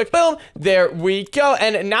really quick. Boom, there we go.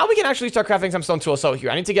 And now we can actually start crafting some stone tools. So here,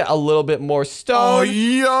 I need to get a little bit more stone. Oh,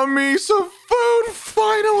 yummy, some food,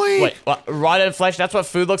 finally. Wait, what? Rotted flesh? That's what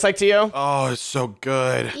food looks like to you? Oh, it's so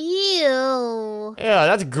good. Ew. Ew. Yeah,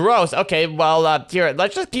 that's gross. Okay, well, here,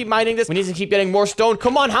 let's just keep mining this. We need to keep getting more stone.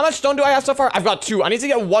 Come on, how much stone do I have so far? I've got 2. I need to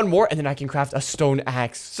get 1 more, and then I can craft a stone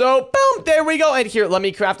axe. So, boom, there we go. And here, let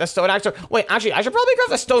me craft a stone axe. Wait, actually, I should probably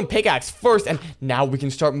craft a stone pickaxe first, and now we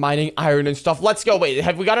can start mining iron and stuff. Let's go. Wait,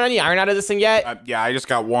 have we gotten any iron out of this thing yet? Yeah, I just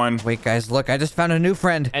got 1. Wait, guys, look, I just found a new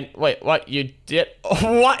friend. And wait, what? You did?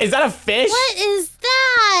 What? Is that a fish? What is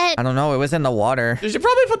that? I don't know, it was in the water. You should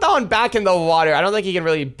probably put that one back in the water. I don't think he can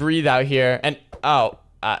really breathe out here. And, oh,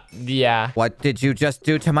 yeah. What did you just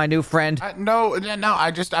do to my new friend? No,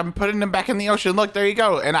 I'm putting him back in the ocean. Look, there you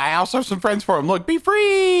go. And I also have some friends for him. Look, be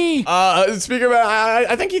free. Speaker Man,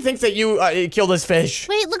 I think he thinks that you killed his fish.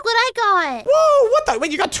 Wait, look what I got. Whoa, what the?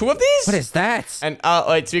 Wait, you got 2 of these? What is that? And,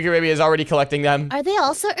 wait, Speaker Baby is already collecting them. Are they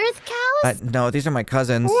also earth cows? No, these are my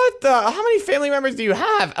cousins. What the? How many family members do you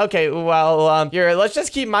have? Okay, well, here, let's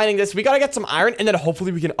just keep mining this. We gotta get some iron, and then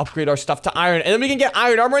hopefully we can upgrade our stuff to iron, and then we can get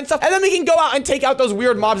iron armor and stuff, and then we can go out and take out those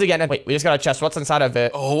weird mobs again. And wait, we just got a chest. What's inside of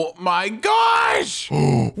it? Oh my gosh.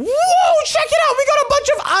 Whoa, check it out. We got a bunch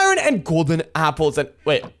of iron and golden apples. And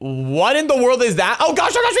wait, what in the world is that? Oh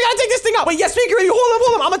gosh, we gotta take this thing out. Wait, yes, Speaker Baby,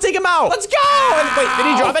 hold on. I'm gonna take him out. Let's go. And wait, did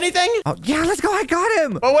he drop anything? Oh, yeah, let's go. I got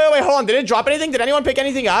him. Oh, wait, hold on. Did it drop anything? Did anyone pick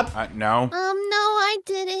anything up? No. No, I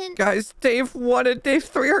didn't. Guys, Dave 1 and Dave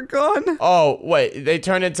 3 are gone. Oh, wait, they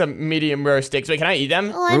turned into medium rare steaks. Wait, can I eat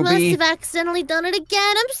them? Oh, I must Ruby. have accidentally done it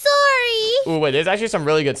again. I'm sorry. Ooh, wait, there's actually some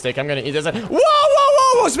really good steak. I'm gonna eat this.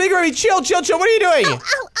 Whoa, Speaker Baby, chill. What are you doing? Ow,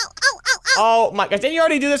 ow, ow, ow, ow. Oh my gosh, didn't you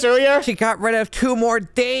already do this earlier? She got rid of 2 more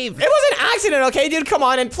Dave. It was an accident, okay, dude? Come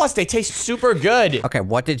on, and plus they taste super good. Okay,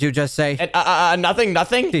 what did you just say? And,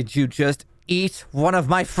 nothing? Did you just eat one of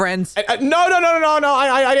my friends? No,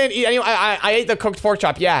 I didn't eat any. I ate the cooked pork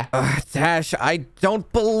chop, yeah. Dash, I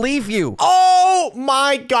don't believe you. Oh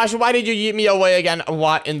my gosh, why did you eat me away again?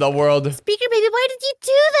 What in the world? Speaker Baby, why did you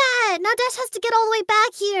do that? Now Dash has to get all the way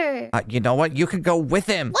back here. You know what? You could go with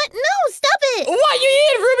him. What? No, stop it. What? You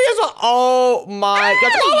eat Ruby as well? Oh my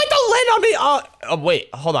gosh. Oh, wait, don't land on me. Oh, wait,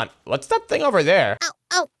 hold on. What's that thing over there? Ow,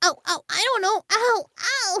 ow, ow, ow. I don't know. Ow,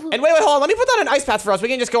 ow. And wait, hold on. Let me put down an ice path for us. We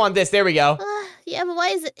can just go on this. There we go. Yeah, but why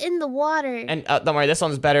is it in the water? And don't worry, this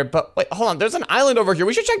one's better. But wait, hold on. There's an island over here.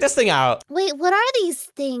 We should check this thing out. Wait, what are these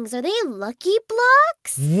things? Are they lucky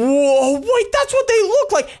blocks? Whoa, wait, that's what they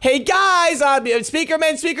look like. Hey, guys, Speaker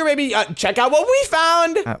Man, Speaker Baby, check out what we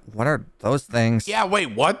found. What are those things? Yeah,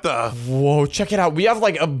 wait, what the? Whoa, check it out. We have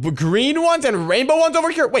like green ones and rainbow ones over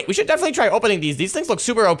here. Wait, we should definitely try opening these. These things look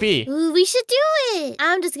super OP. Ooh, we should do it.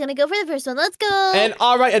 I'm just gonna go for the first one. Let's go. And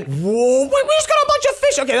all right, and whoa, wait, we just got a bunch of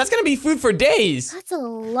fish. Okay, that's gonna be food for days. That's a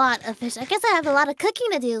lot of fish. I guess I have a lot of cooking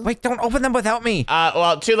to do. Wait, don't open them without me.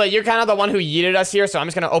 Well, too late. You're kind of the one who yeeted us here, so I'm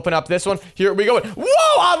just gonna open up this one. Here we go.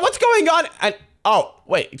 Whoa, what's going on? And oh,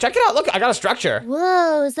 wait, check it out. Look, I got a structure.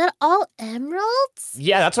 Whoa, is that all emeralds?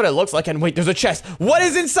 Yeah, that's what it looks like. And wait, there's a chest. What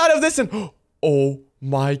is inside of this? And oh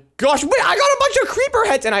my gosh, wait, I got a bunch of creeper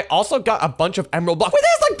heads, and I also got a bunch of emerald blocks. Wait,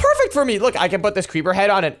 that's like perfect for me. Look, I can put this creeper head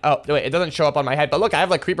on, and oh, wait, it doesn't show up on my head, but look, I have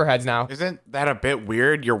like creeper heads now. Isn't that a bit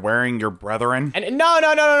weird? You're wearing your brethren? And no,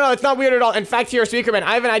 it's not weird at all. In fact, here, Speaker Man,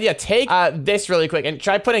 I have an idea. Take this really quick and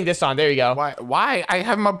try putting this on. There you go. Why? I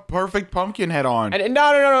have my perfect pumpkin head on. And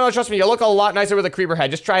no, trust me, you look a lot nicer with a creeper head.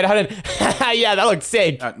 Just try it out, and yeah, that looks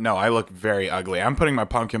safe. No, I look very ugly. I'm putting my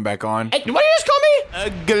pumpkin back on. Hey, what did you just call me?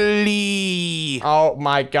 Ugly. Oh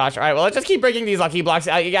my gosh. All right, well, let's just keep breaking these lucky blocks.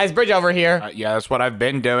 You guys, bridge over here. Yeah, that's what I've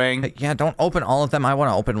been doing. Yeah, don't open all of them. I want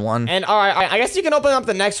to open one. And all right, I guess you can open up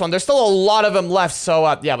the next one. There's still a lot of them left,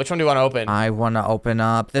 so yeah, which one do you want to open? I want to open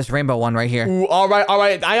up this rainbow one right here. Ooh, all right.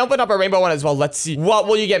 I opened up a rainbow one as well. Let's see. What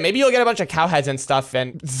will you get? Maybe you'll get a bunch of cow heads and stuff.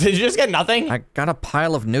 And did you just get nothing? I got a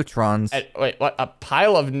pile of neutrons. Wait, what? A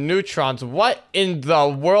pile of neutrons? What in the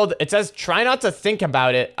world? It says try not to think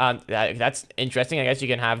about it. That's interesting. I guess you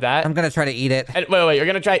can have that. I'm gonna try to eat it. And wait, you're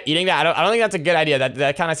gonna try eating that? I don't think that's a good idea.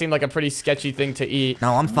 That kind of seemed like a pretty sketchy thing to eat.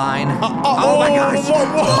 No, I'm fine. Oh my gosh!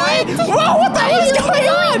 Whoa, what the hell is going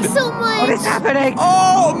on? So much. What is happening?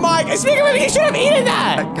 Oh my! Speaker Baby, you should have eaten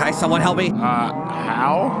that. Guys, someone help me.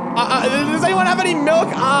 How? Does anyone have any milk?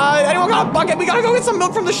 Anyone got a bucket? We gotta go get some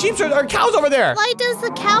milk from the sheep or cows over there. Why does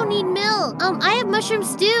the cow need milk? I have mushroom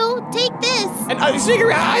stew. Take this. And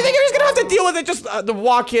Speaker, I think you're just gonna have to deal with it. Just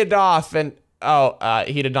walk it off. And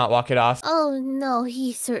he did not walk it off. Oh no,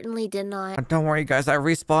 he certainly did not. Don't worry, guys. I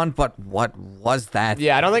respawned. But what was that?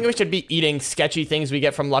 Yeah, I don't think we should be eating sketchy things we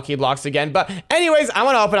get from Lucky Blocks again. But anyways, I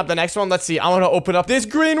want to open up the next one. Let's see. I want to open up this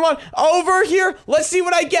green one over here. Let's see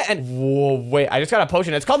what I get. And whoa, wait, I just got a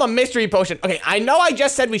potion. It's called a mystery potion. Okay, I know I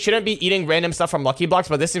just said we shouldn't be eating random stuff from Lucky Blocks,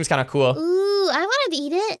 but this seems kind of cool. Ooh, Ooh, I wanted to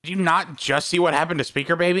eat it. Did you not just see what happened to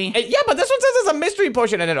Speaker Baby? Yeah, but this one says it's a mystery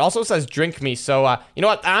potion, and it also says drink me. So, you know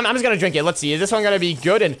what? I'm just gonna drink it. Let's see. Is this one gonna be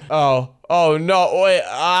good? And oh no, wait,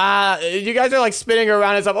 you guys are like spinning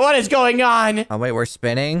around and stuff. What is going on? Oh, wait, we're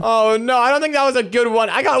spinning? Oh no, I don't think that was a good one.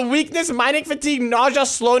 I got weakness, mining fatigue, nausea,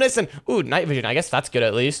 slowness, and night vision. I guess that's good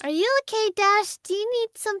at least. Are you okay, Dash? Do you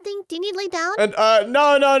need something? Do you need lay down? And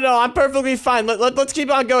no, I'm perfectly fine. Let's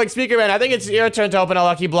keep on going. Speaker Man, I think it's your turn to open a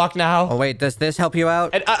lucky block now. Oh, wait, does this help you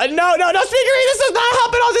out? And no, Speaker Man, this does not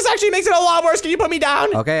help at all. This actually makes it a lot worse. Can you put me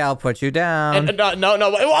down? Okay, I'll put you down. And no,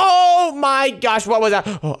 oh my gosh, what was that?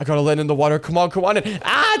 Oh, I gotta land in the water. Come on. And,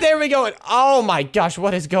 there we go. And, oh my gosh,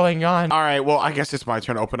 what is going on? All right, well, I guess it's my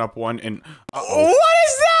turn to open up one. And what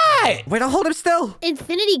is that? Wait, I'll hold him still.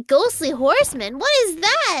 Infinity Ghostly Horseman. What is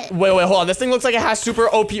that? Wait, hold on. This thing looks like it has super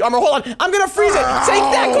OP armor. Hold on. I'm gonna freeze it. Take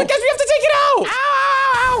that. Quick, guys, we have to take it out.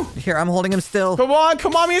 Ow! Here, I'm holding him still. Come on.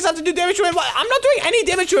 We just have to do damage to him. I'm not doing any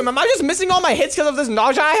damage to him. Am I just missing all my hits because of this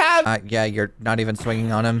nausea I have? Yeah, you're not even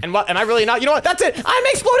swinging on him. And what? Am I really not? You know what? That's it. I'm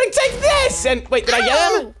exploding. Take this. And wait, did I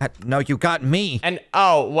get him? No, you got me. And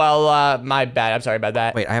well, my bad. I'm sorry about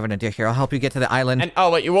that. Wait, I have an idea here. I'll help you get to the island.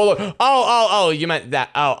 And wait, you roll. Oh, you meant that.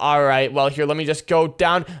 Oh, all right. Well, here, let me just go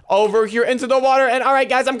down over here into the water. And all right,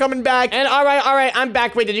 guys, I'm coming back. And all right, I'm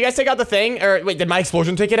back. Wait, did you guys take out the thing? Or wait, did my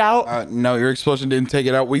explosion take it out? No, your explosion didn't take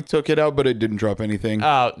it out. We took it out, but it didn't drop anything.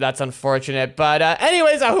 Oh, that's unfortunate. But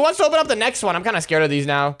anyways, who wants to open up the next one? I'm kind of scared of these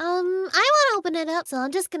now. I want to open it up, so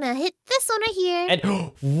I'm just gonna hit this one right here. And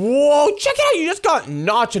whoa, check it out! You just got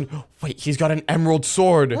Notch, and wait, he's got an emerald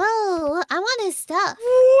sword. Whoa, I want his stuff.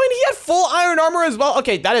 Ooh, and he had full iron armor as well.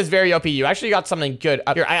 Okay, that is very OP. You actually got something good.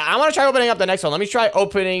 Here, I want to try opening up the next one. Let me try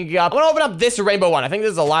opening up. I want to open up this rainbow one. I think this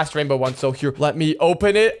is the last rainbow one. So here, let me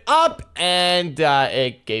open it up, and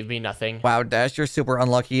it gave me nothing. Wow, Dash, you're super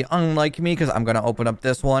unlucky, unlike me, because I'm gonna open up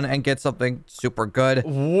this one and get something super good.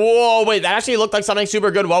 Whoa, wait, that actually looked like something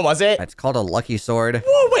super good. What was it? It's called a lucky sword.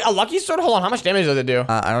 Whoa, wait, a lucky sword? Hold on, how much damage does it do?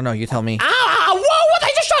 I don't know. You tell me. Whoa, what? They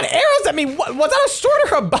just shot arrows at me. What, was that a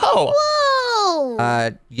sword or a bow?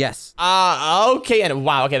 Whoa. Yes. Okay, and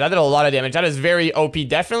wow, okay, that did a lot of damage. That is very OP.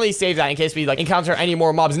 Definitely save that in case we, like, encounter any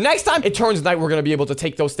more mobs. Next time it turns night, we're gonna be able to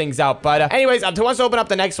take those things out. But, anyways, who wants to open up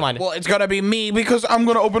the next one? Well, it's gonna be me, because I'm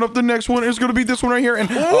gonna open up the next one. It's gonna be this one right here. And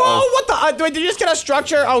whoa, what the? Wait, did you just get a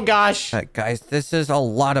structure? Oh, gosh. Guys, this is a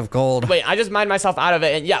lot of gold. Wait, I just mined myself out of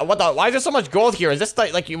it. And yeah, what the? Why is there so much gold here? Is this,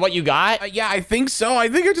 like what you got? yeah, I think so. I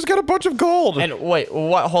think I just got a bunch of gold. And wait,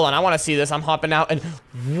 what? Hold on, I want to see this. I'm hopping out, and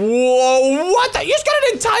whoa, what the? You just got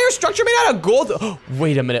an entire structure made out of gold?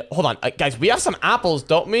 Wait a minute. Hold on. Guys, we have some apples,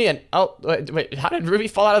 don't we? And, wait, how did Ruby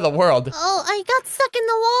fall out of the world? Oh, I got stuck in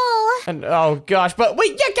the wall. And, oh, gosh. But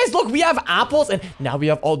wait, yeah, guys, look, we have apples, and now we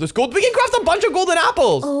have all this gold. We can craft a bunch of golden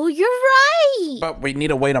apples. Oh, you're right. But we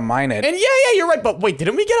need a way to mine it. And yeah, you're right. But wait,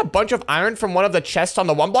 didn't we get a bunch of iron from one of the chests on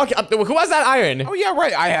the one block? Who has that iron? Oh, yeah,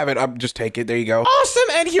 right. I have it. Just take it. There you go.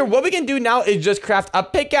 Awesome. And here, what we can do now is just craft a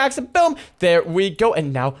pickaxe. Boom. There we go.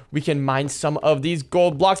 And now we can mine some of these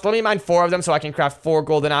gold blocks. Let me mine 4 of them so I can craft 4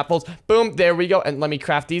 golden apples. Boom. There we go. And let me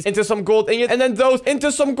craft these into some gold ingots. And then those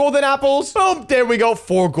into some golden apples. Boom. There we go.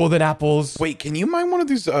 4 golden apples. Wait, can you mine one of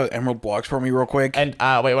these emerald blocks for me real quick? And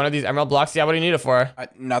wait, one of these emerald blocks? Yeah, what do you need it for?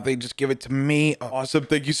 Nothing. Just give it to me. Awesome.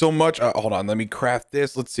 Thank you so much. Hold on. Let me craft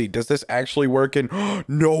this. Let's see. Does this actually work? And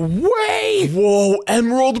no way. Whoa,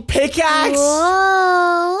 emerald pickaxe.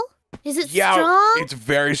 Whoa. Is it strong? It's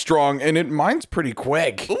very strong, and it mines pretty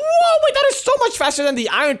quick. Whoa, wait, that is so much faster than the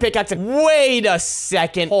iron pickaxe. Wait a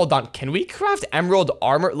second. Hold on. Can we craft emerald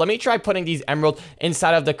armor? Let me try putting these emeralds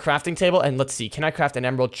inside of the crafting table, and let's see. Can I craft an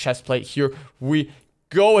emerald chest plate? Here we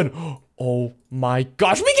go, and oh my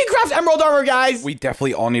gosh, we can craft emerald armor, guys. We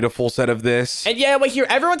definitely all need a full set of this. And yeah, wait, here,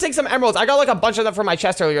 everyone take some emeralds. I got like a bunch of them from my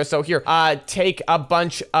chest earlier, so here, take a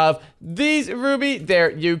bunch of these, Ruby. There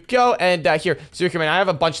you go. And here, Superman, I have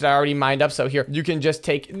a bunch that I already mined up, so here, you can just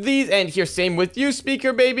take these. And here, same with you,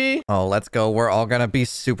 Speaker Baby. Oh, let's go. We're all gonna be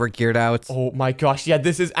super geared out. Oh my gosh, yeah,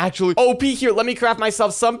 this is actually OP. Here, let me craft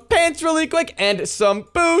myself some pants really quick and some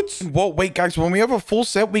boots. Whoa, wait, guys, when we have a full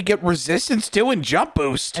set, we get resistance too and jump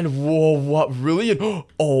boost. And whoa, what, really? And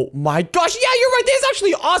oh my gosh, yeah, you're right. This is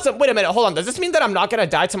actually awesome. Wait a minute, hold on. Does this mean that I'm not gonna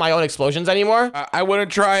die to my own explosions anymore? I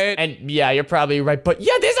wouldn't try it. And yeah, you're probably right. But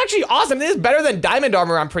yeah, this is actually awesome. This is better than diamond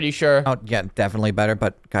armor, I'm pretty sure. Oh, yeah, definitely better.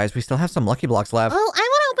 But guys, we still have some lucky blocks left. Oh, I want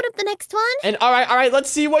to open up the next one. And all right, let's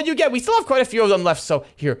see what you get. We still have quite a few of them left. So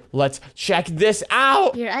here, let's check this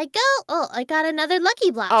out. Here I go. Oh, I got another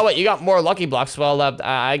lucky block. Oh, wait, you got more lucky blocks. Well,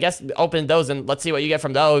 I guess open those and let's see what you get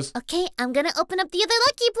from those. Okay, I'm gonna open up the other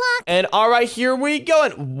lucky block. And all right, here we go.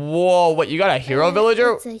 And whoa, what, you got a hero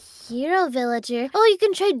villager? It's a hero villager. Oh, you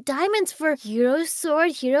can trade diamonds for hero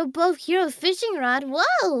sword, hero bow, hero fishing rod. Whoa.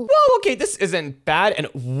 Whoa, okay, this isn't bad. And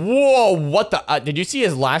whoa, what the? Did you see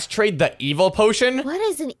his last trade, the evil potion? What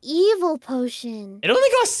is an evil potion? It only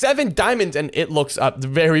costs 7 diamonds and it looks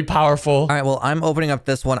very powerful. All right, well, I'm opening up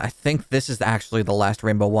this one. I think this is actually the last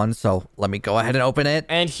rainbow one, so let me go ahead and open it.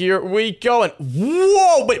 And here we go. And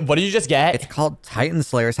whoa, wait, what did you just get? It's called Titan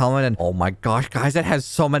Slayer's helmet, and oh my gosh, guys, it has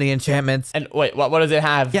so many enchantments. And wait, what does it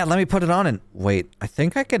have? Yeah, let me put it on and wait, I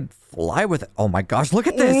think I could fly with it. Oh my gosh, look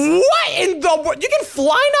at this. What in the world? You can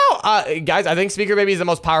fly now? Guys, I think Speaker Baby is the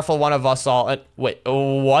most powerful one of us all. Wait,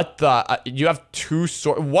 what the? You have 2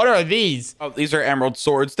 swords. What are these? Oh, these are emerald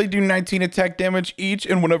swords. They do 19 attack damage each,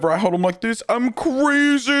 and whenever I hold them like this, I'm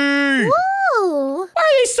crazy. Whoa. Why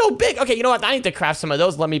are they so big? Okay, you know what? I need to craft some of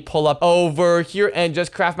those. Let me pull up over here and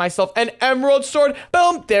just craft myself an emerald sword.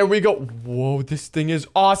 Boom, there we go. Whoa, this thing is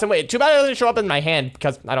awesome. Wait, too bad it doesn't show up in my hand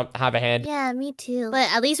because I don't have a hand. Yeah, me too.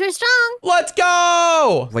 But at least we're strong. Let's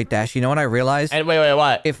go. Wait, Dash, you know what I realized? And wait,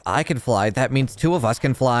 what? If I can fly, that means 2 of us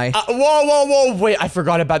can fly. Whoa. Wait, I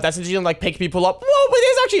forgot about that since you didn't like pick people up. Whoa, but it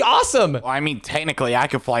is actually awesome. Well, I mean, technically, I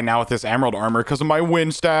can fly now with this emerald armor because of my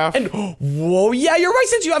wind staff. And whoa, yeah, you're right.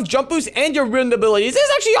 Since you have jump boost and your wind abilities, this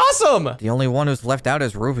is actually awesome. The only one who's left out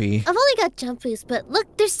is Ruby. I've only got jump boost, but look,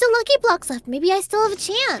 there's still lucky blocks left. Maybe I still have a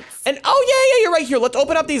chance. And oh, yeah, you're right here. Let's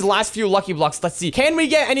open up these last few lucky blocks. Let's see. Can we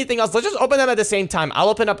get anything else? Let's just open them at the same time. I'll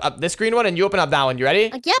open up this green one and you open up that one. You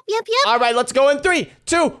ready? Yep. All right, let's go in 3,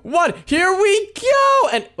 2, 1. Here we go.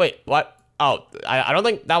 And wait, what? Oh, I don't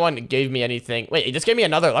think that one gave me anything. Wait, it just gave me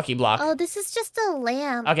another lucky block. Oh, this is just a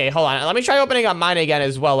lamp. Okay, hold on. Let me try opening up mine again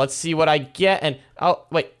as well. Let's see what I get. And oh,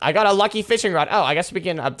 wait, I got a lucky fishing rod. Oh, I guess we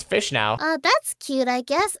can fish now. That's cute, I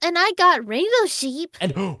guess. And I got rainbow sheep.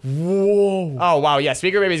 And whoa. Oh, wow. Yeah,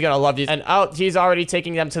 Speaker Baby's gonna love these. And oh, he's already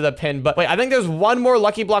taking them to the pin. But wait, I think there's one more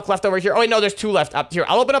lucky block left over here. Oh, wait, no, there's 2 left up here.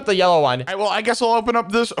 I'll open up the yellow one. All right, well, I guess I'll open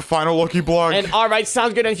up this final lucky block. And all right,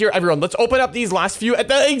 sounds good in here, everyone. Let's open up these last few at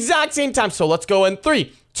the exact same time. So let's go in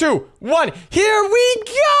 3, 2, 1. Here we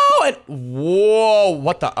go. And whoa,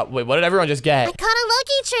 what the? Wait, what did everyone just get? I caught a lucky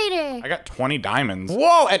trader. I got 20 diamonds.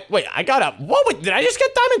 Whoa, and wait, I got a, whoa, wait, did I just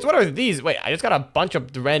get diamonds? What are these? Wait, I just got a bunch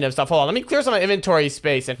of random stuff. Hold on, let me clear some inventory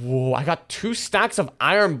space. And whoa, I got 2 stacks of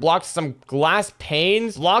iron blocks, some glass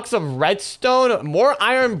panes, blocks of redstone, more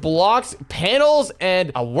iron blocks, panels, and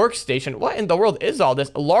a workstation. What in the world is all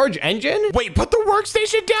this? A large engine? Wait, put the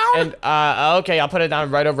workstation down? And, okay, I'll put it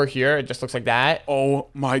down right over here. It just looks like that. Oh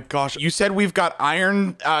my gosh. You said we've got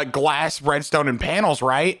iron, glass, redstone, and panels,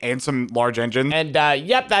 right? And some large engines. And,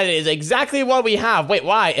 yep, that is exactly what we have. Wait,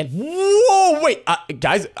 why? And whoa, wait,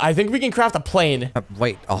 guys, I think we can craft a plane.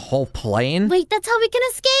 Wait, a whole plane? Wait, that's how we can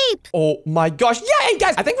escape. Oh my gosh. Yeah, and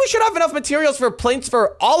guys, I think we should have enough materials for planes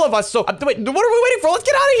for all of us. So, wait, what are we waiting for? Let's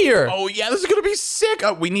get out of here. Oh yeah, this is gonna be sick.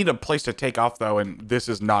 We need a place to take off though, and this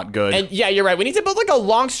is not good. And yeah, you're right. We need to build like a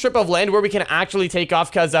long strip of land where we can actually take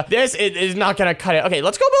off because this is not gonna cut it. Okay,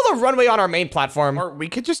 let's go build a runway on our main platform. Or we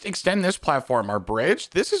could just extend this platform, our bridge.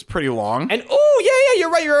 This is pretty long. And oh yeah,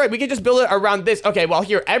 you're right. We can just build it around this. Okay, well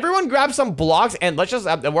here, everyone grab some blocks and let's just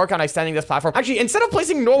work on extending this platform. Actually, instead of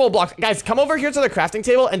placing normal blocks, guys, come over here to the crafting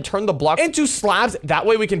table and turn the blocks into slabs. That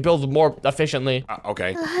way we can build more efficiently.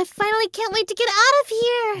 Okay. I finally can't wait to get out of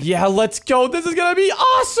here. Yeah, let's go. This is gonna be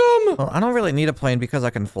awesome. Well, I don't really need a plane because I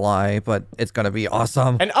can fly, but it's gonna be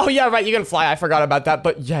awesome. And oh yeah, right, you can fly. I forgot about that.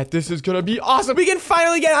 But yeah, this is gonna be awesome. We can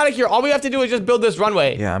finally get out of here. All we have to do is just build this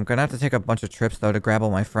runway. Yeah, I'm gonna have to take a bunch of trips though to grab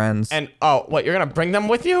all my friends. And oh, what, you're gonna bring them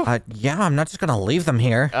with you? Yeah, I'm not just gonna leave them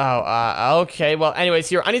here. Oh, okay. Well, anyways,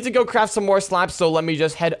 here, I need to go craft some more slabs, so let me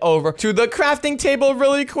just head over to the crafting table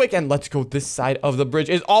really quick, and let's go. This side of the bridge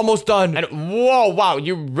is almost done. And whoa, wow,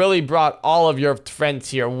 you really brought all of your friends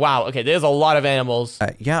here. Wow, okay, there's a lot of animals.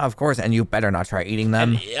 Yeah, of course, and you better not try eating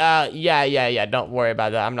them. Yeah, don't worry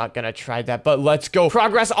about that. I'm not gonna try that, but let's go.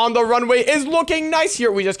 Progress on the runway is looking nice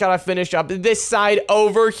here. We just gotta finish up this side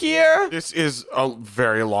over here. This is a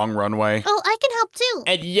very long runway. Oh, I can help too.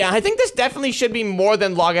 And yeah, I think this definitely should be more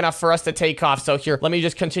than long enough for us to take off. So here, let me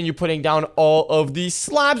just continue putting down all of these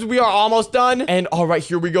slabs. We are almost done. And all right,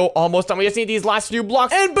 here we go. Almost done. We just need these last few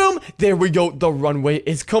blocks. And boom, there we go. The runway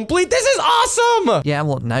is complete. This is awesome. Yeah,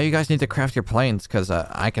 well, now you guys need to craft your planes because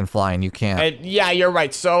I can fly and you can't. And yeah, you're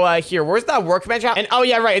right. So here, where's that workbench at? And oh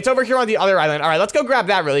yeah, right. It's over here on the other island. All right, let's go grab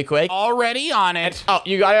that really quick. Already on it. Oh,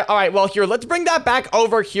 you got it? All right, well, here, let's bring that back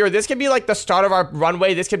over here. This could be like the start of our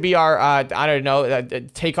runway. This could be our, I don't know,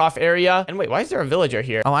 takeoff area. And wait, why is there a villager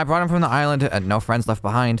here? Oh, I brought him from the island and no friends left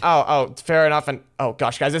behind. Oh, fair enough. And Oh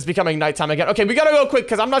gosh, guys, it's becoming nighttime again. Okay, we gotta go quick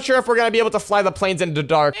because I'm not sure if we're gonna be able to fly the planes in the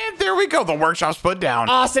dark. And there we go. The workshop's put down.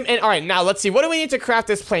 Awesome. And all right, now let's see. What do we need to craft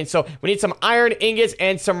this plane? So we need some iron ingots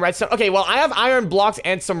and some redstone. Okay, well, I have iron blocks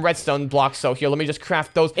and some redstone blocks. So here, let me just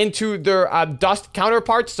craft those into their dust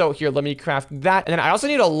counterparts. So here, let me craft that. And then I also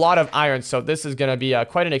need a lot of iron. So this is gonna be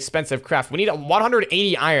quite an expensive craft. We need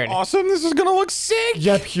 180 iron. Awesome. This is gonna look sick.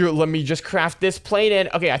 Yep, here, let me just craft this plane in.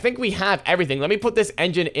 Okay, I think we have everything. Let me put this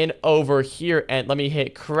engine in over here and let me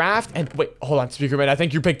hit craft. And wait, hold on, Speakerman. I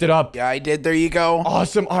think you picked it up. Yeah, I did. There you go.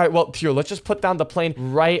 Awesome. All right, well, here, let's just put down the plane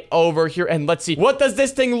right over here and let's see. What does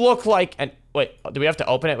this thing look like? And wait, do we have to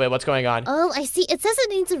open it? Wait, what's going on? Oh, I see. It says it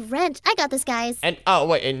needs a wrench. I got this, guys. And, oh,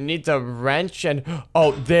 wait, it needs a wrench and,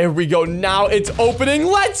 oh, there we go. Now it's opening.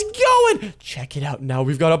 Let's go and check it out. Now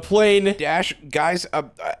we've got a plane. Dash, guys,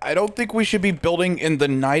 I don't think we should be building in the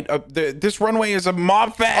night. This runway is a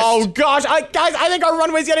mob fest. Oh, gosh. Guys, I think our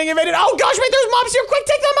runway's getting invaded. Oh, gosh, wait, there's mobs here. Quick,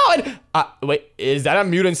 take them out. And, wait, is that a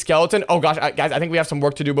mutant skeleton? Oh, gosh, guys, I think we have some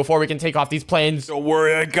work to do before we can take off these planes. Don't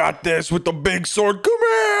worry, I got this with the big sword. Come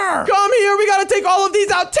here. Come here. We gotta take all of these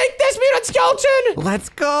out. Take this, mutant skeleton. Let's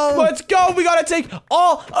go. Let's go. We gotta take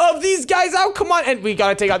all of these guys out. Come on. And we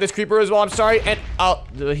gotta take out this creeper as well. I'm sorry. And, oh,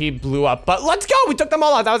 he blew up. But let's go. We took them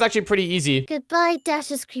all out. That was actually pretty easy. Goodbye,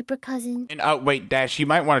 Dash's creeper cousin. And, wait, Dash, you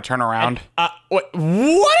might want to turn around. What in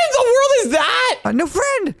the world is that? A new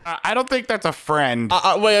friend. I don't think that's a friend.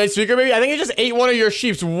 Wait, Speaker Baby, I think it just ate one of your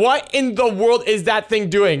sheeps. What in the world is that thing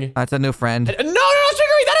doing? That's a new friend. No, Speaker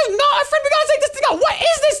Baby, that is not a friend. We gotta take this thing out. What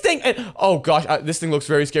is this thing? And, oh gosh, this thing looks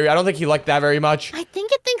very scary. I don't think he liked that very much. I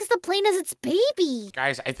think it thinks the plane is its baby.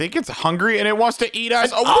 Guys, I think it's hungry and it wants to eat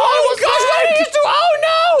us. Oh gosh, what did he just do?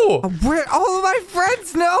 Oh no! Where all of my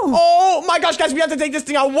friends know? Oh my gosh, guys, we have to take this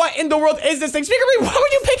thing out. What in the world is this thing? Speaker Baby, why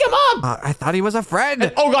would you pick him up? I thought he was a friend.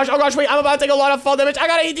 And, oh gosh, wait, I'm about to take a lot of fall damage. I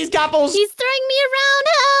gotta eat these apples. He's throwing me around.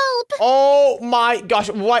 Help! Oh my gosh,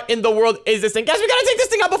 what in the world is this thing? Guys, we gotta take this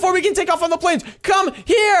thing out before we can take off on the planes. Come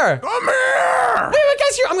here. Come here. Wait,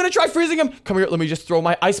 guys, here. I'm gonna try freezing him. Come here, let me just throw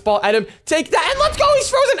my ice ball at him. Take that, and let's go. He's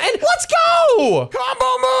frozen, and let's go.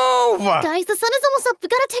 Combo move. Guys, the sun is almost up. We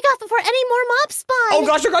gotta take off before any more mobs spawn. Oh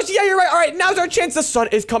gosh, yeah, you're right. All right, now's our chance. The sun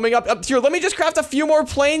is coming up. Here, let me just craft a few more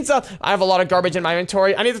planes. I have a lot of garbage in my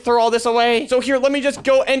inventory. I need to throw all this away. So here, let me just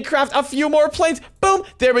go and craft a few more planes. Boom,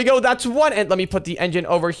 there we go. That's one. And let me put the engine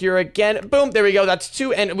over here again. Boom, there we go. That's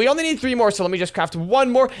two. And we only need 3 more. So let me just craft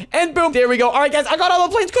 1 more. And boom, there we go. All right, guys, I got all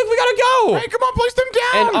the planes. Quick, we gotta go. Hey, come on, place them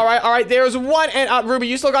down. And all right, there's 1. And Ruby,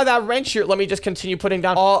 you still got that wrench here. Let me just continue putting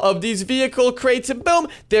down all of these vehicle crates. And boom,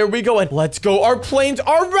 there we go. And let's go. Our planes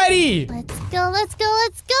are ready. Let's go, let's go,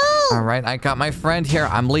 let's go. All right, I got my friend here.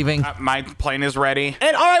 I'm leaving. My plane is ready.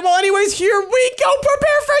 And all right, well, anyways, here we go.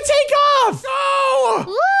 Prepare for takeoff. Go.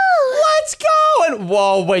 Woo! Let's go. And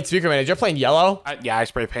whoa, wait, Speaker Man, is your plane yellow? Yeah, I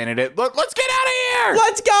spray painted it. Let's get out of here.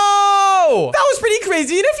 Let's go. That was pretty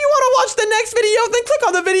crazy. And if you want to watch the next video, then click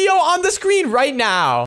on the video on the screen right now.